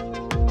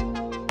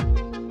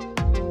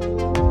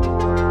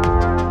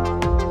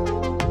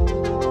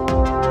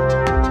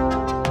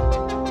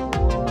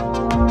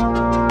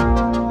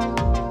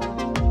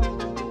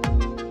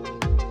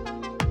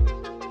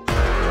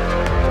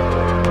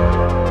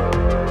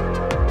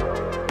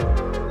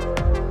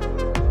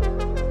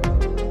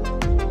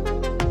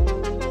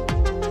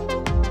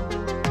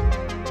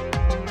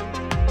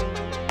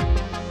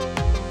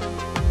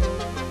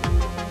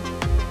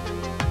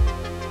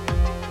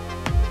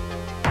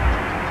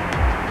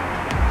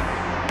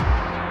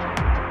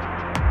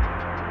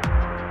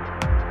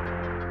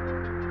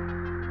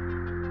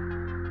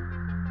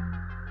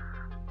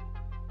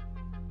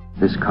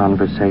 This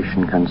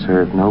conversation can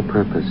serve no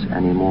purpose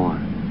anymore.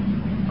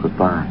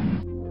 Goodbye.